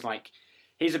well. He was like...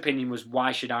 His opinion was,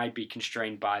 why should I be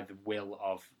constrained by the will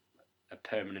of a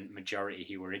permanent majority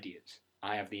who are idiots?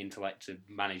 I have the intellect to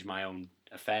manage my own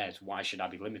affairs. Why should I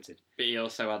be limited? But he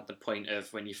also had the point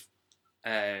of when you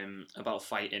about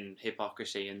fighting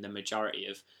hypocrisy and the majority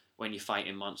of when you're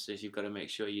fighting monsters, you've got to make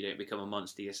sure you don't become a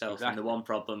monster yourself. Exactly. And the one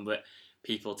problem that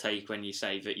people take when you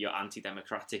say that you're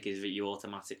anti-democratic is that you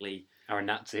automatically are a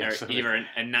Nazi. Either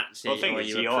a Nazi or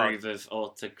you approve of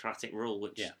autocratic rule,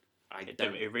 which...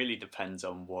 It really depends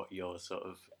on what your sort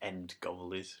of end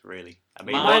goal is, really. I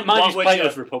mean, mine's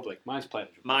Plato's Republic. Mine's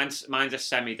Plato's Republic. Mine's a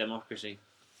semi-democracy.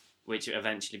 which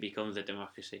eventually becomes a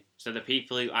democracy. So the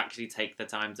people who actually take the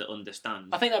time to understand.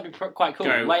 I think that'd be quite cool.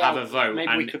 Go have a vote.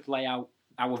 Maybe we and could lay out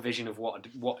our vision of what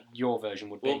your version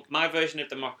would be. Well, my version of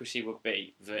democracy would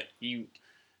be that you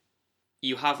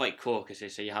have like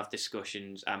caucuses, so you have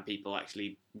discussions and people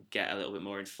actually get a little bit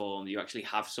more informed. You actually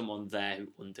have someone there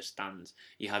who understands.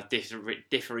 You have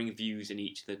differing views in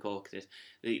each of the caucuses.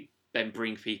 They then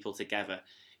bring people together.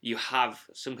 You have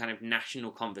some kind of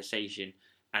national conversation,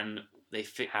 and they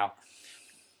fit. How?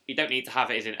 You don't need to have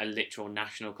it as in a literal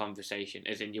national conversation,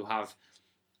 as in you have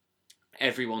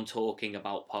everyone talking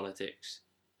about politics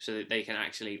so that they can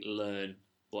actually learn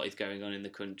what is going on in the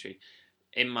country.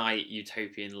 In my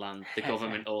utopian land, the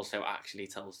government also actually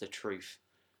tells the truth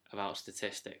about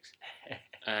statistics.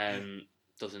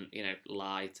 Doesn't,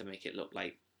 lie to make it look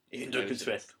like... Ian Duncan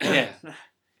Smith. Yeah.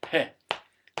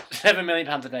 £7 million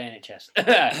a day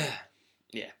NHS.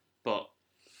 Yeah, but...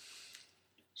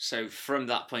 So from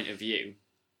that point of view,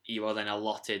 you are then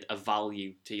allotted a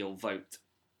value to your vote.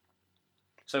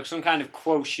 So some kind of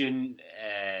quotient...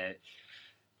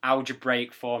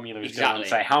 algebraic formula is going Exactly. to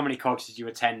say how many caucuses you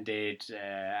attended,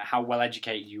 how well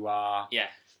educated you are. Yeah.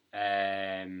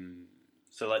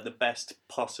 So like the best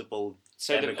possible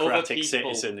So the other democratic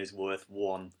people... citizen is worth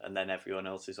 1, and then everyone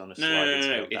else is on a No, sliding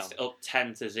scale down. it's up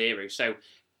 10 to 0. So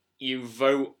you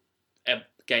vote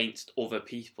against other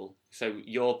people. So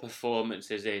your performance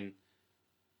is in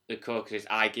the caucuses.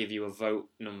 I give you a vote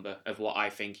number of what I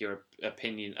think your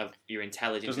opinion of your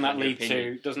intelligence. Doesn't that and your lead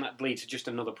opinion. to just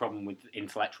another problem with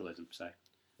intellectualism? So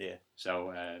Yeah.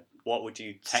 So What would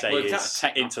you tech- say well, is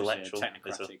intellectual?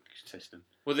 technocratic system.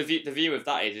 Well, the view of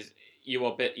that is you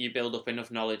build up enough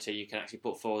knowledge so you can actually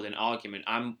put forward an argument.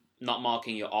 I'm not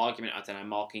marking your argument out of 10. I'm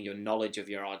marking your knowledge of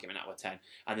your argument out of 10.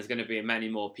 And there's going to be many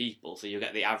more people, so you'll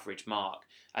get the average mark,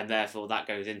 and therefore that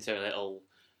goes into a little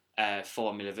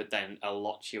formula that then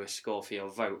allots you a score for your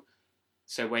vote.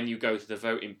 So when you go to the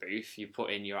voting booth, you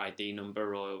put in your ID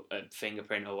number or a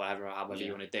fingerprint or whatever, or however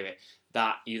you want to do it.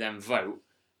 That you then vote,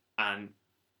 and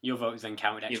your vote is then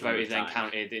counted. Your vote is then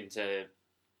counted into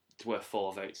it's worth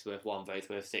 4 votes, it's worth 1 vote, it's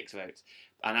worth 6 votes.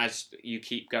 And as you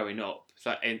keep going up,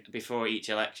 so before each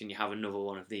election, you have another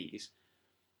one of these.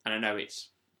 And I know it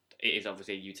is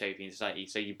obviously a utopian society,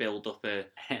 so you build up the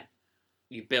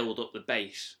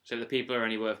base. So the people who are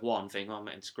only worth 1 think, well, I'm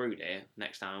getting screwed here.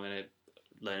 Next time I'm going to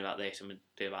learn about this, I'm going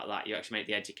to do about that. You actually make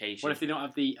the education. What if they don't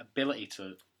have the ability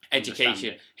to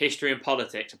education, history and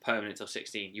politics are permanent till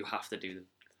 16. You have to do them.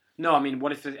 No, I mean,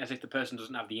 what if as if the person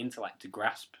doesn't have the intellect to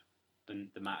grasp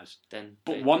the matters,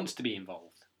 but wants to be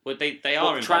involved? Well, they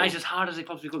are involved. Tries as hard as they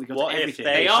possibly could. They go What to if everything.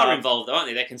 They are involved, aren't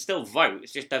they? They can still vote.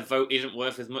 It's just their vote isn't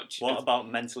worth as much. What about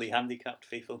mentally handicapped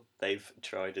people? They've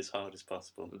tried as hard as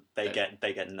possible. They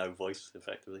get no voice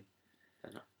effectively.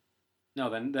 No,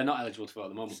 then they're not eligible to vote at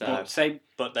the moment. So-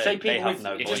 but say They people have with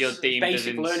no If voice. you're just deemed as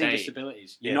basic learning insane.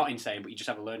 disabilities. You're Yeah. not insane, but you just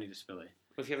have a learning disability.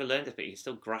 Well, if you ever learned it, but you can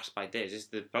still grasp ideas. This is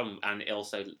the problem. And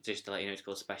also, just to let you know, it's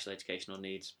called special educational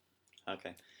needs.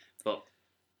 Okay. But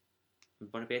I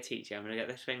want to be a teacher. I'm going to get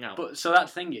this thing out. But so that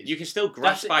thing is, you can still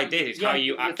grasp That's- ideas. It's yeah, how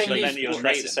you the thing actually So is, then you're but-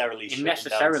 necessarily shutting down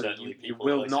necessarily certainly you people's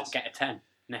will voices. not get a 10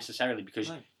 necessarily because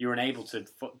Right. you're unable to.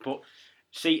 But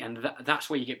see, and that's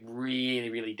where you get really,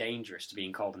 really dangerous to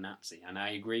being called a Nazi. And I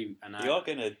agree. And You are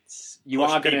going to you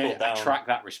are going people to down. attract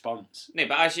that response. No,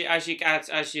 but as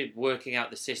you're working out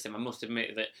the system, I must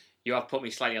admit that you have put me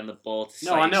slightly on the ball to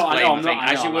No, I know, explain I'm the not- thing. I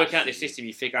know, As you're I'm working out the actually- system,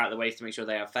 you figure out the ways to make sure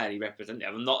they are fairly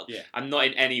representative. Yeah. I'm not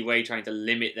in any way trying to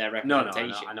limit their No,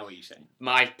 representation. I know what you're saying.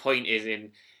 My point is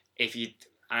if you,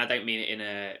 and I don't mean it in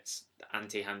a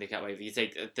anti-handicap way, if you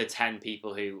take the 10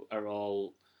 people who are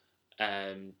all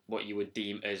what you would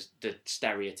deem as the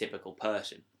stereotypical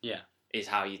person, Yeah. is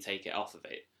how you take it off of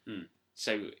it. Mm.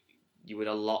 So you would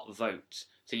allot votes.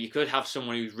 So you could have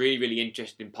someone who's really, really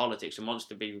interested in politics and wants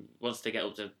to get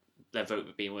up to their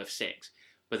vote being worth 6,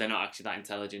 but they're not actually that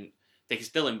intelligent. They can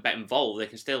still get involved. They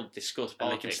can still discuss And they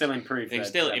politics. can still improve. They can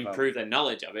still improve their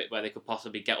knowledge of it, where they could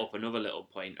possibly get up another little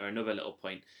point or another little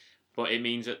point. But it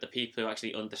means that the people who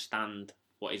actually understand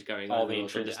what is going all on, the will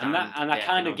also intrinsic. And understand I the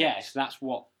kind of economics. guess that's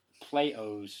what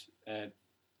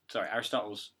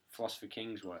Aristotle's Philosopher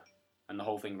Kings were, and the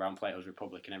whole thing around Plato's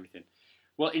Republic and everything.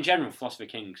 Well, in general, Philosopher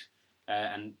Kings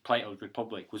and Plato's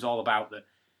Republic was all about that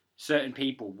certain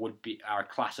people are a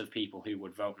class of people who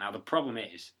would vote. Now, the problem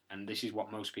is, and this is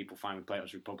what most people find with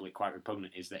Plato's Republic quite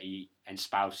repugnant, is that he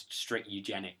espoused strict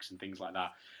eugenics and things like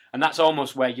that. And that's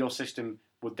almost where your system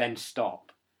would then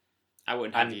stop. I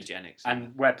wouldn't have and- eugenics.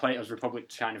 And where Plato's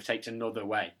Republic kind of takes another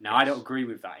way. Now, I don't agree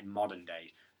with that in modern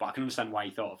days, but I can understand why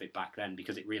he thought of it back then,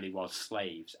 because it really was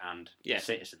slaves and Yeah.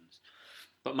 citizens.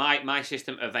 But my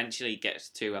system eventually gets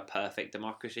to a perfect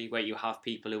democracy where you have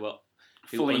people who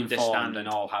fully informed understand and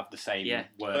all have the same Yeah.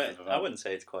 worth But of a vote. I wouldn't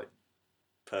say it's quite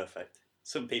perfect.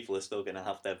 Some people are still going to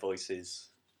have their voices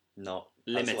not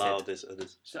Limited. as loud as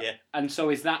others. So, yeah, And so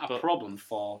is that a But- problem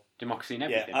for democracy and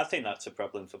everything? yeah. I think that's a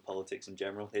problem for politics in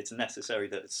general. It's necessary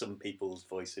that some people's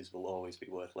voices will always be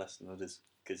worth less than others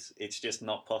because it's just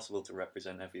not possible to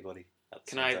represent everybody. At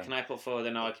the Can same I time. can I put forward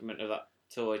an argument of that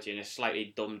towards you in a slightly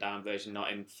dumbed down version,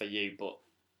 not in for you, but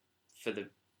for the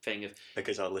thing of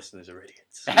Because our listeners are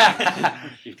idiots.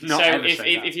 You've not so ever if, said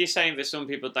if that. if you're saying that some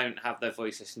people don't have their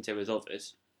voice listened to as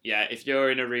others, yeah, if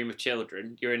you're in a room with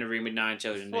children, you're in a room with 9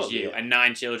 children, there's Well, you, yeah. and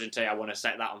 9 children say, I want to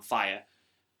set that on fire,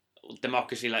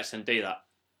 democracy lets them do that.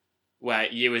 Where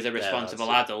you as a responsible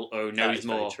that's- adult who That knows is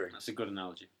very more, true. That's a good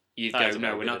analogy. you'd That go, is a no,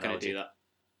 very we're good not going to analogy. do that.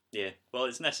 Yeah, well,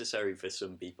 it's necessary for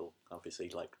some people, obviously,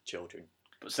 like children,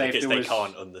 But say if because there they was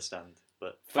can't understand.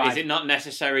 But But five, is it not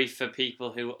necessary for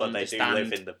people who they do understand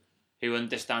live in the. who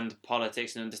understand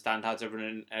politics and understand how to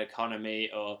run an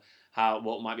economy or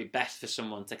what might be best for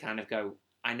someone to kind of go,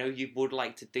 I know you would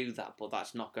like to do that, but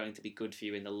that's not going to be good for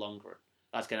you in the long run.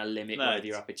 That's going to limit No, one of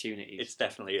your it's- opportunities. It's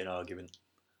definitely an argument.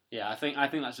 yeah, I think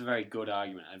that's a very good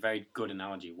argument, a very good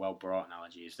analogy, well brought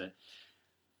analogy. Is that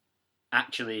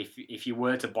actually, if you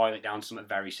were to boil it down to something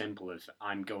very simple, as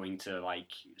I'm going to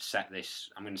set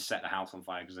the house on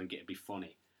fire because I think it'd be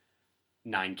funny.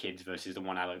 9 kids versus the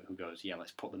one adult who goes, yeah,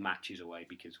 let's put the matches away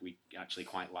because we actually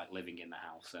quite like living in the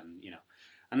house, and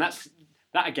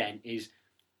that again is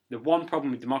the one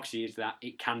problem with democracy is that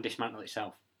it can dismantle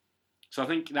itself. So I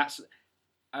think that's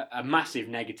a massive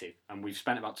negative, and we've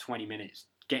spent about 20 minutes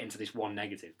getting to this one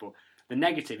negative. But the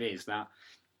negative is that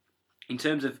in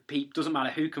terms of people, doesn't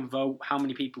matter who can vote, how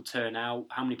many people turn out,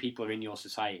 how many people are in your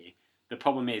society. The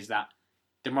problem is that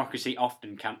democracy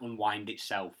often can unwind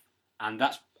itself, and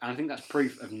I think that's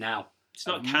proof of now. it's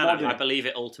not of canon. moderate- I believe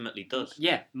it ultimately does.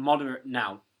 Yeah, moderate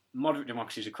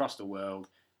democracies across the world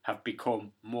have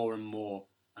become more and more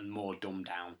dumbed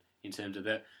down in terms of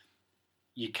that.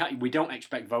 We don't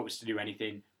expect voters to do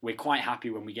anything. We're quite happy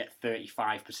when we get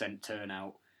 35%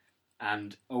 turnout,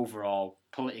 and overall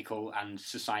political and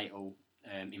societal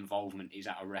involvement is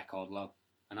at a record low,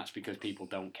 and that's because people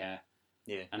don't care.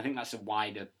 Yeah. And I think that's a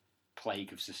wider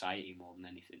plague of society more than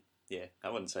anything. Yeah, I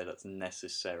wouldn't say that's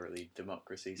necessarily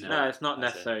democracy's No, fault. it's not I'd say.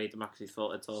 necessarily democracy's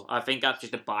fault at all. I think that's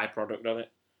just a byproduct of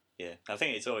it. Yeah, I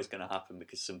think it's always going to happen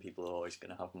because some people are always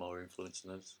going to have more influence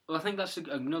than others. Well, I think that's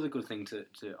another good thing to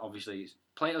obviously.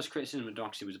 Plato's criticism of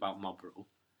democracy was about mob rule,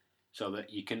 so that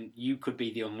you could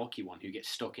be the unlucky one who gets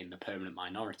stuck in the permanent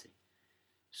minority.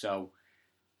 So,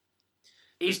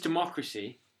 is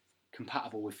democracy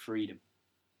compatible with freedom?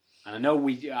 And I know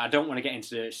I don't want to get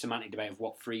into the semantic debate of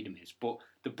what freedom is, but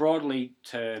the broadly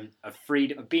term of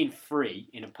freedom, of being free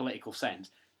in a political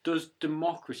sense, does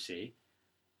democracy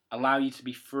allow you to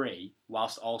be free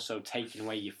whilst also taking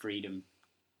away your freedom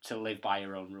to live by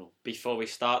your own rule? Before we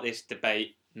start this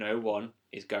debate, no one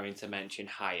is going to mention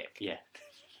Hayek. Yeah.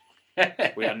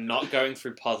 We are not going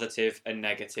through positive and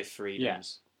negative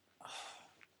freedoms.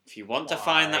 If you want to Why?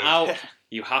 find that out,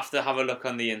 you have to have a look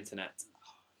on the internet.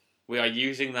 We are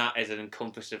using that as an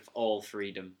encompass of all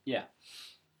freedom.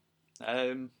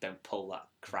 Don't pull that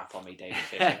crap on me, David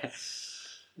Fisher.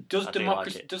 Does I do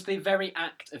democracy? like it. Does the very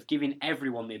act of giving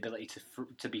everyone the ability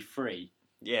to be free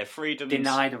Yeah, freedom.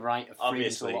 deny the right of freedom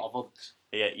obviously- to a lot of others?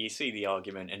 Yeah, you see the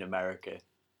argument in America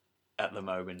at the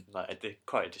moment,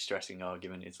 quite a distressing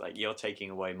argument. It's like, you're taking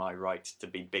away my right to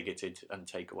be bigoted and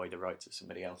take away the rights of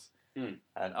somebody else. Mm.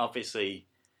 And obviously,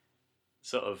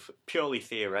 sort of purely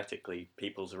theoretically,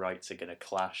 people's rights are going to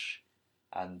clash.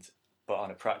 But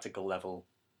on a practical level,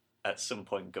 at some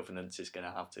point, governance is going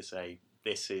to have to say,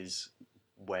 this is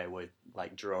where we're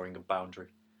drawing a boundary.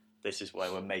 This is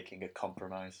where we're making a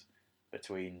compromise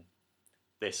between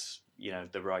this,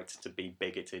 the right to be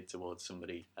bigoted towards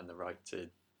somebody and the right to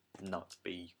not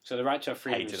be, So the right to have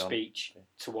freedom of Hated on. speech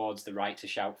towards the right to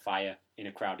shout fire in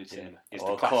a crowded cinema is the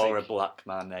or call a classic. black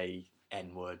man a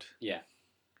N-word. Yeah.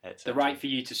 etc. The right for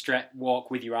you to walk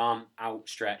with your arm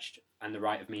outstretched, and the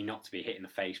right of me not to be hit in the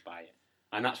face by it.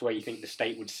 And that's where you think the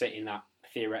state would sit in that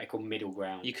theoretical middle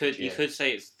ground. You could Yeah.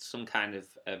 say it's some kind of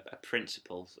a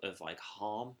principle of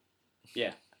harm.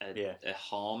 Yeah. A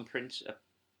harm principle.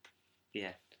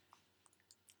 Yeah.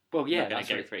 Well, yeah. I'm not going that's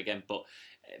to go what- for it again, but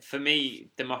for me,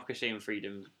 democracy and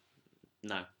freedom,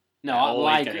 no. No,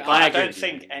 always I gonna agree. go. But I agree don't with you.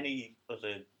 think any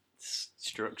other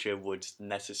structure would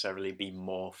necessarily be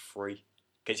more free.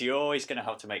 Because you're always going to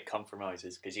have to make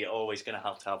compromises. Because you're always going to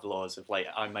have laws of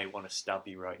I may want to stab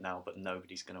you right now, but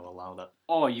nobody's going to allow that.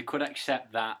 Or you could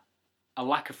accept that a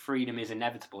lack of freedom is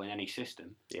inevitable in any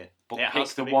system. Yeah. But It pick has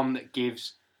to the be. one that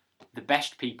gives the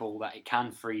best people that it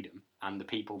can freedom, and the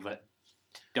people that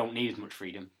don't need as much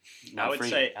freedom. No I would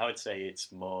freedom. say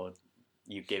it's more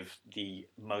you give the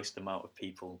most amount of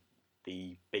people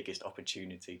the biggest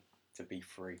opportunity to be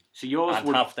free So yours and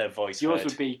would have their voice yours heard.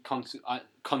 would be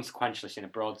consequentialist in a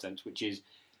broad sense, which is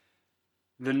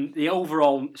the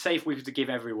overall. Say if we were to give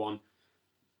everyone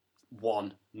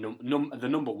one the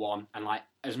number one, and like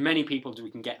as many people as we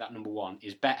can get that number one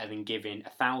is better than giving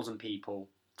 1,000 people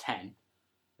 10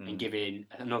 and giving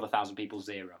another 1,000 people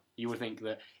 0. You would think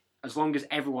that as long as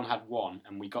everyone had one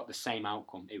and we got the same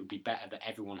outcome, it would be better that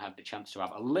everyone had the chance to have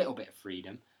a little bit of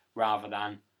freedom rather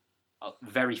than a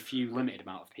very few limited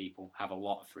amount of people have a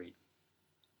lot of freedom.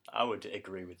 I would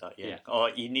agree with that, yeah. Yeah. Or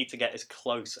you need to get as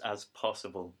close as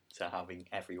possible to having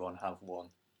everyone have one.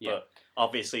 Yeah. But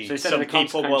obviously, So instead some of the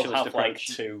people will consequentialist have like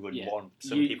approach, 2 and yeah, 1.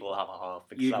 Some people will have a half.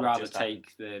 because You'd that would rather just happen.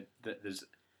 take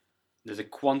there's a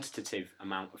quantitative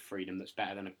amount of freedom that's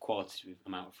better than a qualitative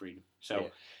amount of freedom. So, Yeah.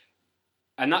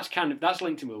 and that's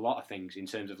linked in with a lot of things in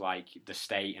terms of like the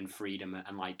state and freedom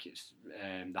and like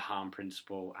the harm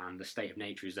principle and the state of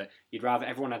nature. Is that you'd rather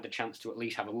everyone had the chance to at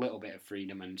least have a little bit of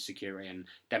freedom and security and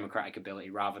democratic ability,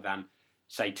 rather than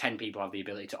say 10 people have the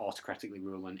ability to autocratically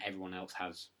rule and everyone else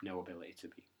has no ability to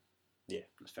be. Yeah,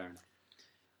 that's fair enough.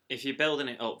 If you're building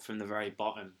it up from the very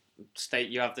bottom,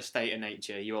 you have the state of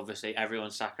nature. You obviously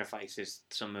everyone sacrifices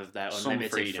some of their Some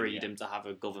unlimited freedom, to have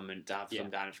a government, to have some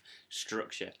kind of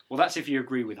structure. Well, that's if you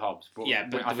agree with Hobbes. But Yeah,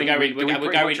 but I we're think going- we we're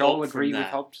pretty going much all up from agree with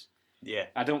there. Hobbes. yeah.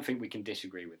 I don't think we can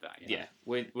disagree with that. Yeah,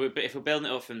 but if we're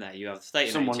building it up from there, you have the state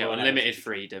of Someone nature, will unlimited have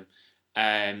freedom.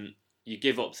 You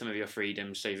give up some of your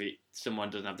freedom so that someone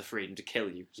doesn't have the freedom to kill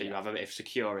you. So you Yeah. have a bit of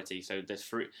security. So there's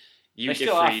free. You They give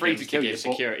still are freedoms free to kill give you,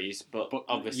 securities, but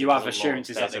obviously you have there's a law.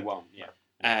 assurances that they won't. Yeah.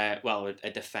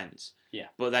 A defence. Yeah.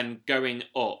 But then going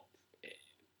up,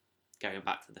 going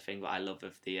back to the thing that I love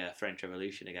of the French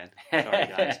Revolution again. Sorry,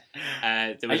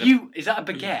 guys. There was Is that a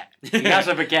baguette? He has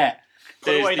a baguette. Put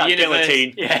There's away the that universe-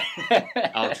 guillotine.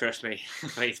 Yeah. Oh, trust me,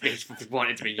 it's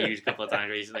wanted to be used a couple of times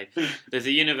recently. There's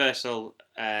a universal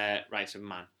rights of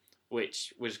man,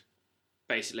 which was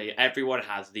basically everyone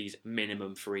has these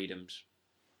minimum freedoms.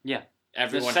 Yeah.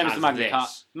 Everyone Same as has the Magna this.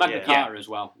 Carta. Magna Yeah. Carta as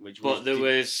well, which But there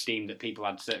was deemed that people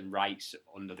had certain rights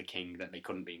under the king that they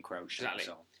couldn't be encroached. Exactly.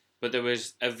 So. But there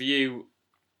was a view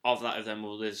of that of them.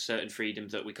 Well, there's certain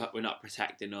freedoms that we're not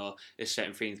protecting, or there's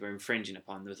certain freedoms we're infringing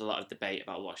upon. There was a lot of debate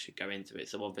about what should go into it.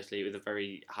 So obviously, it was a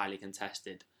very highly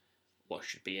contested what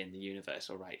should be in the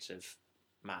universal rights of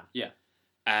man. Yeah.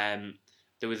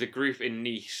 There was a group in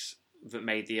Nice that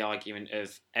made the argument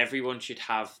of everyone should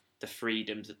have the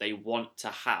freedoms that they want to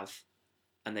have,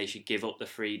 and they should give up the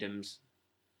freedoms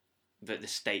that the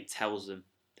state tells them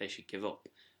they should give up,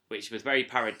 which was very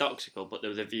paradoxical. But there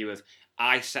was a view of,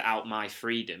 I set out my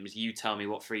freedoms, you tell me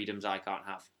what freedoms I can't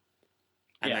have,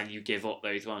 and then you give up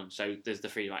those ones. So there's the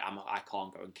freedom, like, I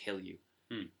can't go and kill you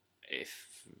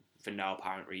if for no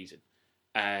apparent reason.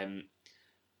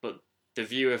 But the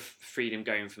view of freedom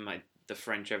going from like the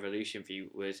French Revolution view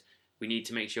was, we need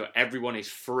to make sure everyone is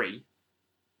free,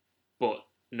 but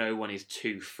no one is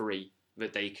too free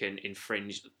that they can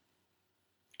infringe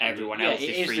everyone else's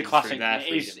it is freedom the classic. through their It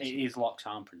freedoms. is Locke's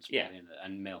harm principle. Yeah.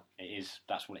 And Mill.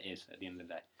 That's what it is at the end of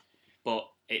the day. But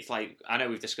it's like, I know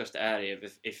we've discussed it earlier.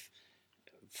 If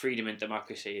freedom and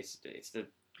democracy it's the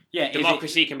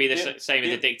democracy can be the same as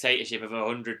a dictatorship of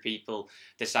 100 people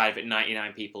decide that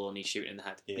 99 people will need shooting in the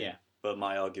head. Yeah. But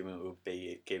my argument would be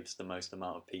it gives the most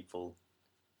amount of people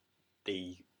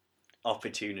the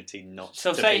opportunity not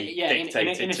So to say be in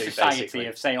dictated a to, society basically.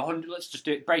 of say 100. Let's just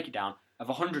break it down. Of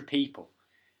 100 people,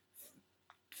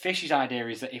 Fish's idea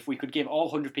is that if we could give all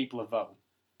 100 people a vote,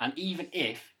 and even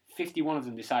if 51 of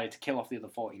them decided to kill off the other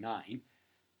 49,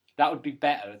 that would be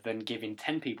better than giving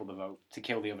 10 people the vote to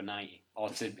kill the other 90, or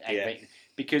to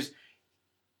because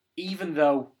even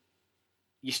though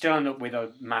you still end up with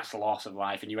a mass loss of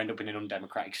life and you end up in an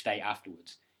undemocratic state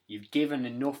afterwards, you've given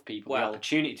enough people the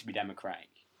opportunity to be democratic.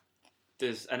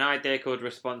 There's an idea called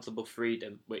responsible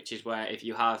freedom, which is where if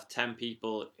you have 10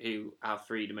 people who have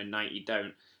freedom and 90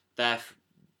 don't,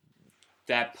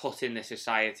 they're put in the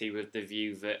society with the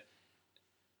view that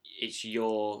it's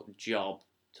your job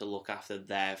to look after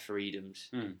their freedoms.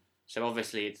 So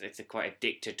obviously it's quite a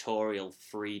dictatorial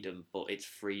freedom, but it's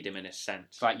freedom in a sense.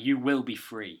 It's like, you will be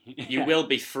free. You will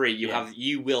be free.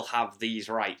 You will have these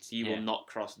rights. You will not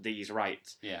cross these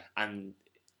rights. Yeah. And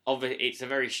it's a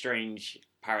very strange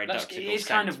paradoxical. It is sense,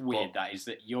 kind of weird, but that is,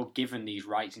 that you're given these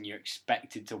rights and you're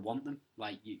expected to want them.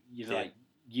 Like you It's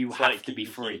have like to be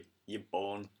free. You're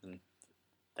born and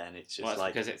then it's Well, just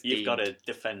that's because it's you've got to deemed.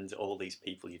 defend all these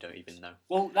people you don't even know.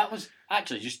 Well, that was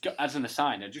actually just as an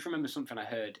aside. I just remember something I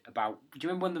heard about. Do you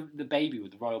remember when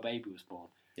the royal baby was born?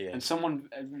 Yeah. And someone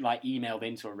like emailed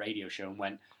into a radio show and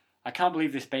went, "I can't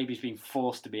believe this baby's being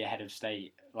forced to be a head of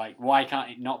state. Like, why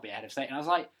can't it not be a head of state?" And I was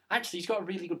like, actually, he's got a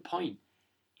really good point.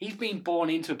 He's been born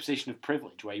into a position of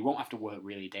privilege where he won't have to work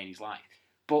really a day in his life,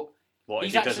 but What if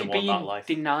he's he doesn't actually want being that life?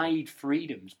 denied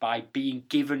freedoms by being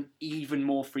given even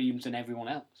more freedoms than everyone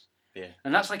else. Yeah.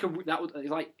 And that's like that was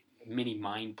like a mini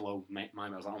mind blow. I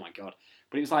was like, oh my god!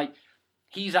 But it was like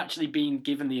he's actually being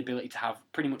given the ability to have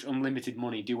pretty much unlimited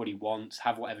money, do what he wants,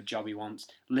 have whatever job he wants,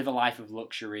 live a life of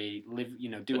luxury, do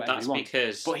But whatever that's he wants.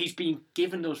 because But he's being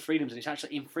given those freedoms, and it's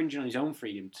actually infringing on his own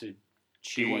freedom to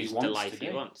do what he choose wants the life to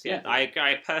he do. wants. Yeah,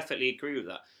 I perfectly agree with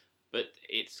that. But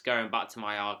it's going back to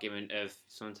my argument of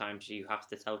sometimes you have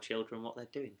to tell children what they're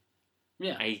doing.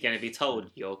 Yeah. And he's going to be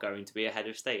told you're going to be a head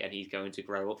of state, and he's going to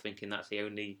grow up thinking that's the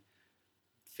only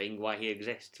thing why he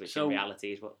exists, which So, in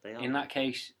reality is what they are. In that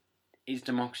case, is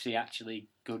democracy actually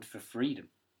good for freedom?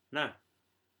 No.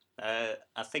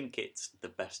 I think it's the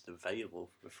best available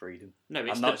for freedom. No,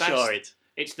 it's I'm the not best. sure it's.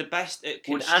 It's the best at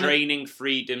Would constraining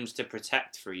freedoms to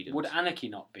protect freedoms. Would anarchy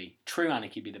not be? True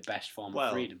anarchy be the best form Well,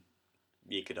 of freedom?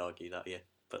 You could argue that, yeah.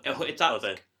 But It's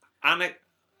other,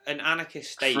 an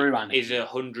anarchist state True anarchy. is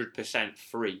 100%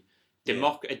 free.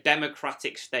 Yeah. A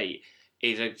democratic state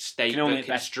is a state Can only that at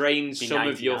best constrains be some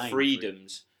of your 99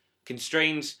 freedoms,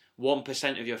 constrains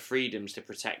 1% of your freedoms to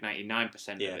protect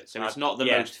 99% yeah. of it. So it's not the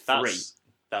yeah, most free.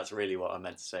 That's really what I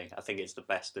meant to say. I think it's the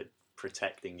best at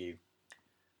protecting you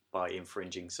by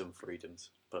infringing some freedoms,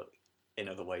 but in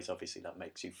other ways, obviously, that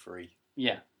makes you free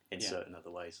Yeah. in Yeah. certain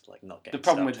other ways, like not getting The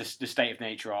problem stabbed. with the state of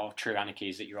nature of true anarchy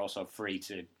is that you're also free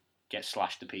to get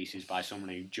slashed to pieces by someone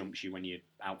who jumps you when you're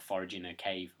out foraging in a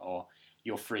cave, or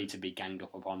you're free to be ganged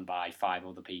up upon by 5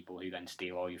 other people who then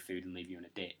steal all your food and leave you in a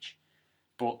ditch.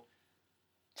 But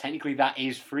technically, that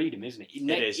is freedom, isn't it?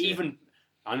 It is, yeah. Even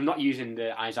I'm not using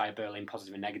the Isaiah Berlin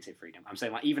positive and negative freedom. I'm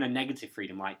saying like even a negative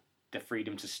freedom, like the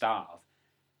freedom to starve,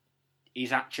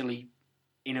 is actually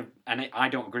I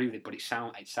don't agree with it, but it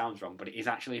sounds wrong, but it is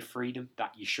actually a freedom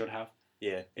that you should have.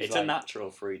 Yeah, It's it's like- a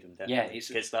natural freedom, definitely. Yeah, it's-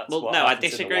 because that's Well, what no, I happens in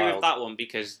the disagree with wild. that one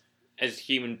because as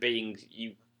human beings,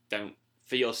 you don't,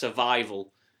 for your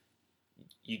survival,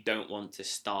 you don't want to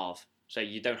starve. So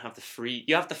you don't have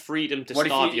you have the freedom to What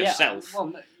if starve you- yourself.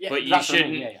 But you that's what I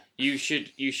mean,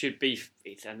 shouldn't. You should be.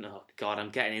 Oh God, I'm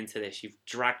getting into this. You've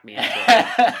dragged me into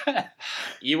it.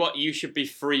 yeah. You should be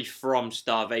free from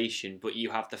starvation, but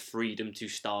you have the freedom to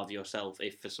starve yourself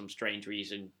if for some strange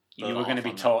reason You But were going to off be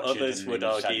on that. tortured. Others and would then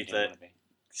you said argue you didn't that- wanna be.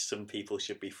 Some people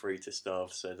should be free to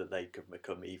starve so that they can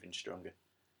become even stronger.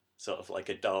 Sort of like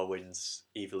a Darwin's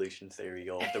evolution theory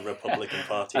or the Republican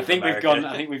Party. I of think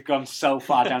America. we've gone so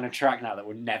far down a track now that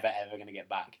we're never ever going to get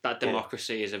back. That Yeah.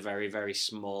 democracy is a very, very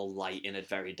small light in a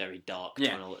very, very dark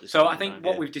Yeah. tunnel. At this So point I in think time.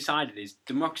 what yeah. we've decided is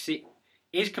democracy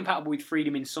is compatible with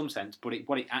freedom in some sense, but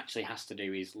what it actually has to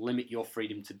do is limit your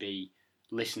freedom to be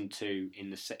listened to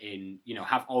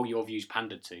have all your views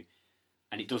pandered to,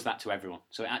 and it does that to everyone.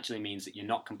 So it actually means that you're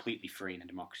not completely free in a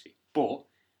democracy. But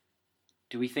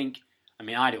do we think? I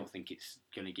mean, I don't think it's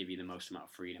going to give you the most amount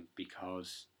of freedom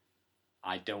because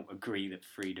I don't agree that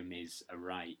freedom is a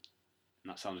right.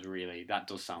 And that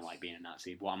does sound like being a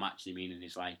Nazi. What I'm actually meaning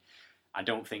is like, I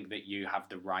don't think that you have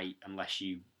the right unless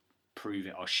you prove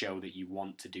it or show that you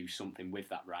want to do something with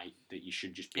that right, that you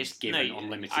should just be given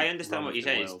unlimited. I understand run what of you're the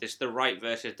saying. world. It's the right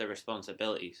versus the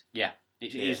responsibilities. It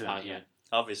is that, yeah.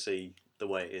 Obviously, the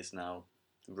way it is now,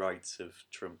 rights have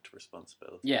trumped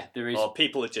responsibility. Yeah, there is. Or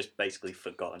people have just basically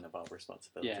forgotten about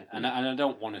responsibility. Yeah, and I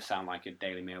don't want to sound like a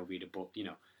Daily Mail reader, but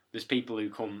there's people who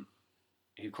come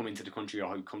into the country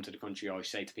or who come to the country or who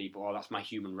say to people, "Oh, that's my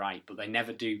human right," but they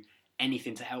never do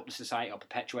anything to help the society or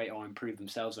perpetuate or improve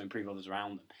themselves or improve others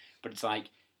around them. But it's like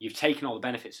you've taken all the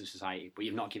benefits of society, but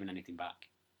you've not given anything back.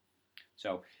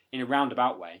 So, in a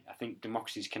roundabout way, I think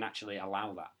democracies can actually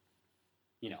allow that.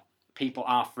 People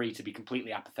are free to be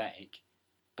completely apathetic,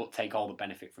 but take all the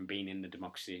benefit from being in the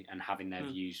democracy and having their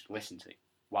views listened to,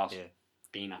 whilst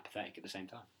being apathetic at the same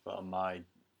time. But in my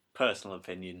personal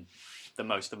opinion, the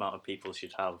most amount of people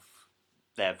should have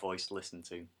their voice listened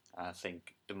to. I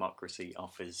think democracy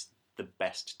offers the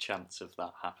best chance of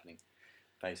that happening,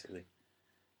 basically.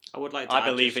 I would like to. I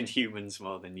believe in humans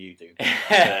more than you do.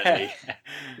 Certainly.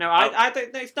 No, I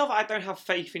don't. It's not that I don't have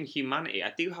faith in humanity.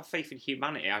 I do have faith in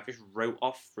humanity. I just wrote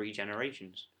off 3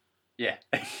 generations. Yeah.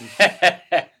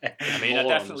 I mean, I Morons.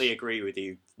 definitely agree with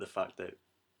you, the fact that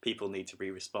people need to be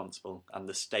responsible and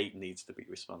the state needs to be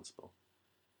responsible.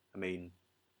 I mean,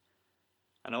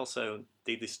 and also,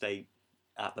 did the state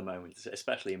at the moment,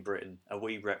 especially in Britain? Are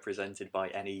we represented by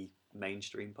any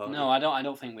mainstream party? No, I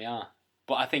don't think we are.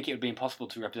 But I think it would be impossible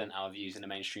to represent our views in a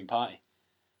mainstream party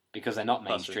because they're not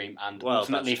mainstream, and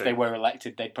ultimately, if they were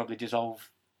elected, they'd probably dissolve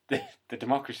the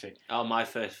democracy. Oh, my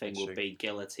first thing would be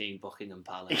guillotine Buckingham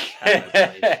Palace.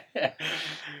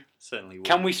 Certainly would.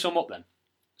 Can we sum up then?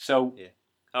 So yeah.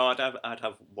 Oh, I'd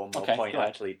have one more point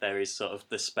actually. There is sort of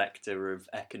the spectre of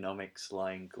economics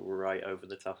lying right over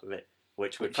the top of it,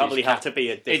 which would probably have to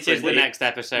be a different... It is the next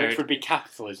episode. Which would be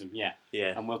capitalism, yeah.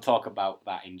 Yeah. And we'll talk about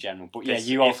that in general. But yeah,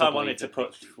 you also if I wanted to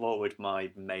put forward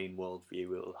my main worldview, it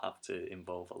will have to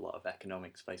involve a lot of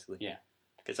economics, basically. Yeah.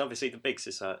 Because obviously the big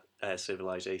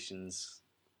civilizations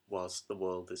was the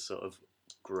world has sort of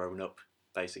grown up,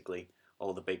 basically.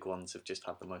 All the big ones have just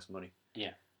had the most money.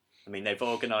 Yeah. I mean, they've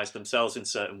organised themselves in a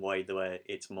certain way where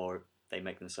it's more... They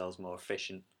make themselves more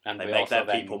efficient. And they we make also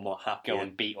their people more happy. Go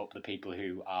and beat up the people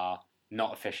who are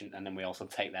not efficient, and then we also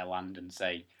take their land and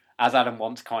say, as Adam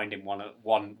once coined in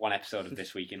one episode of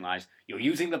This Week in Lies, you're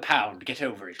using the pound, get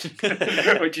over it.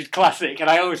 Which is classic, and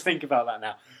I always think about that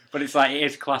now. But it's like, it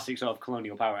is classic sort of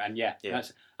colonial power, and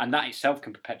and that itself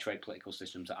can perpetuate political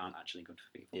systems that aren't actually good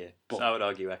for people. Yeah, but so I would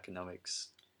argue economics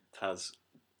has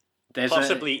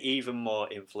possibly even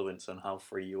more influence on how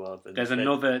free you are than there's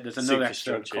another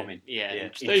episode coming. Yeah.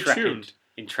 Stay tuned.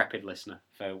 Intrepid listener,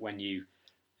 for when you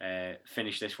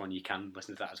finish this one, you can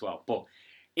listen to that as well. But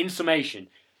in summation,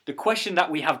 the question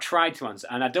that we have tried to answer,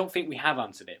 and I don't think we have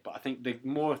answered it, but I think the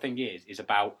more thing is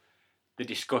about the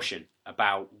discussion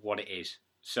about what it is.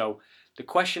 So the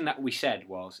question that we said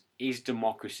was, is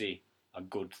democracy a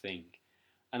good thing?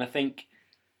 And I think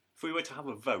if we were to have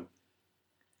a vote,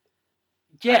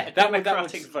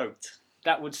 vote.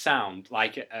 That would sound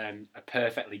like a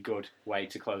perfectly good way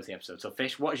to close the episode. So,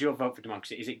 Fish, what is your vote for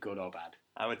democracy? Is it good or bad?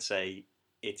 I would say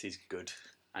it is good.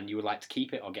 And you would like to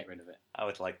keep it or get rid of it? I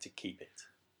would like to keep it.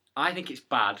 I think it's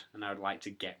bad, and I would like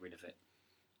to get rid of it.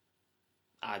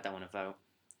 I don't want to vote.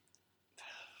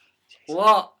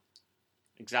 What?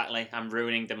 Exactly. I'm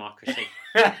ruining democracy.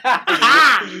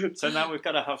 So now we've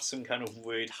got to have some kind of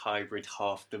weird hybrid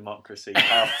half democracy,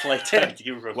 half Plato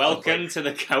Republic. Welcome to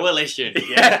the coalition.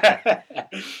 Yeah.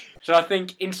 So I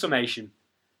think, in summation,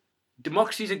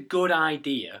 democracy is a good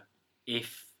idea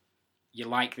if you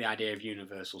like the idea of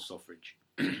universal suffrage.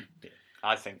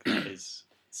 I think that is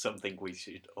something we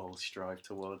should all strive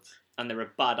towards. And they're a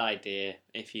bad idea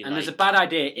if you. And there's a bad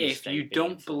idea if you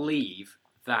don't believe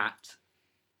that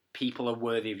people are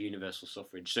worthy of universal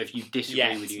suffrage. So if you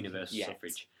disagree with universal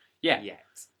suffrage. Yeah.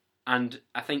 And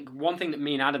I think one thing that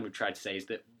me and Adam have tried to say is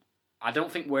that I don't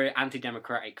think we're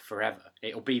anti-democratic forever.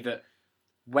 It'll be that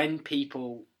when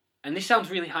people... And this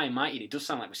sounds really high and mighty. It does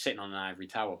sound like we're sitting on an ivory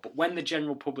tower. But when the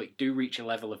general public do reach a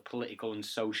level of political and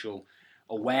social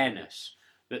awareness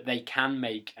that they can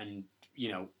make and,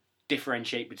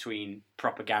 differentiate between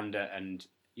propaganda and,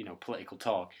 political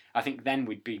talk, I think then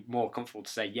we'd be more comfortable to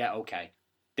say, yeah, okay,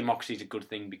 democracy is a good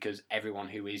thing because everyone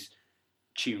who is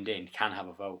tuned in can have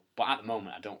a vote. But at the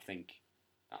moment, I don't think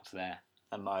that's there.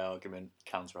 And my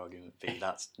counter-argument would be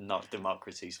that's not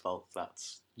democracy's fault,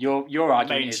 that's your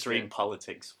argument mainstream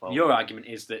politics' fault. Your argument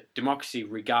is that democracy,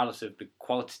 regardless of the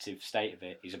qualitative state of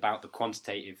it, is about the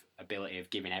quantitative ability of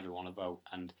giving everyone a vote.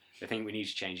 And the thing we need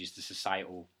to change is the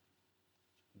societal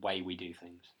way we do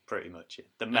things. Pretty much, yeah.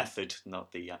 The method,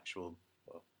 not the actual...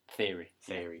 Theory,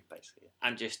 basically.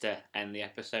 And just to end the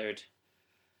episode,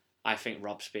 I think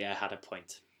Robespierre had a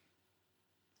point.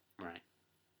 Right.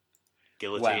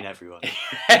 Guillotine everyone.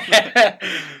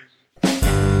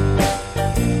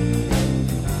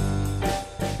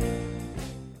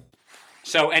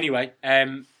 So anyway,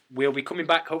 we'll be coming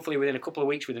back hopefully within a couple of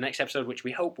weeks with the next episode, which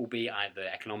we hope will be either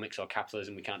economics or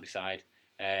capitalism. We can't decide,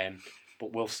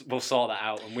 but we'll sort that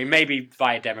out, and we maybe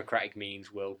via democratic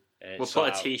means we'll put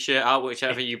a T-shirt out,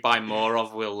 whichever you buy more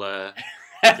of. We'll do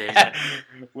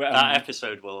that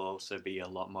episode will also be a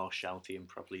lot more shouty and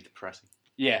probably depressing.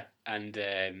 Yeah, and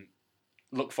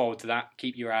look forward to that.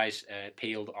 Keep your eyes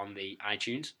peeled on the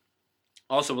iTunes.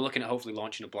 Also, we're looking at hopefully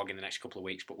launching a blog in the next couple of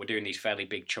weeks, but we're doing these fairly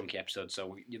big, chunky episodes,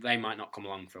 so they might not come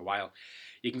along for a while.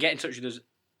 You can get in touch with us,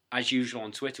 as usual,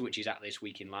 on Twitter, which is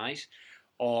 @ThisWeekInLies,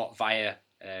 or via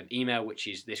email, which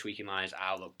is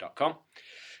thisweekinlies@outlook.com.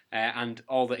 And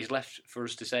all that is left for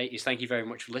us to say is thank you very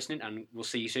much for listening, and we'll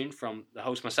see you soon from the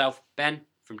host myself, Ben,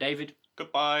 from David.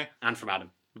 Goodbye. And from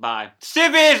Adam. Bye. See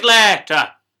you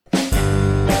later.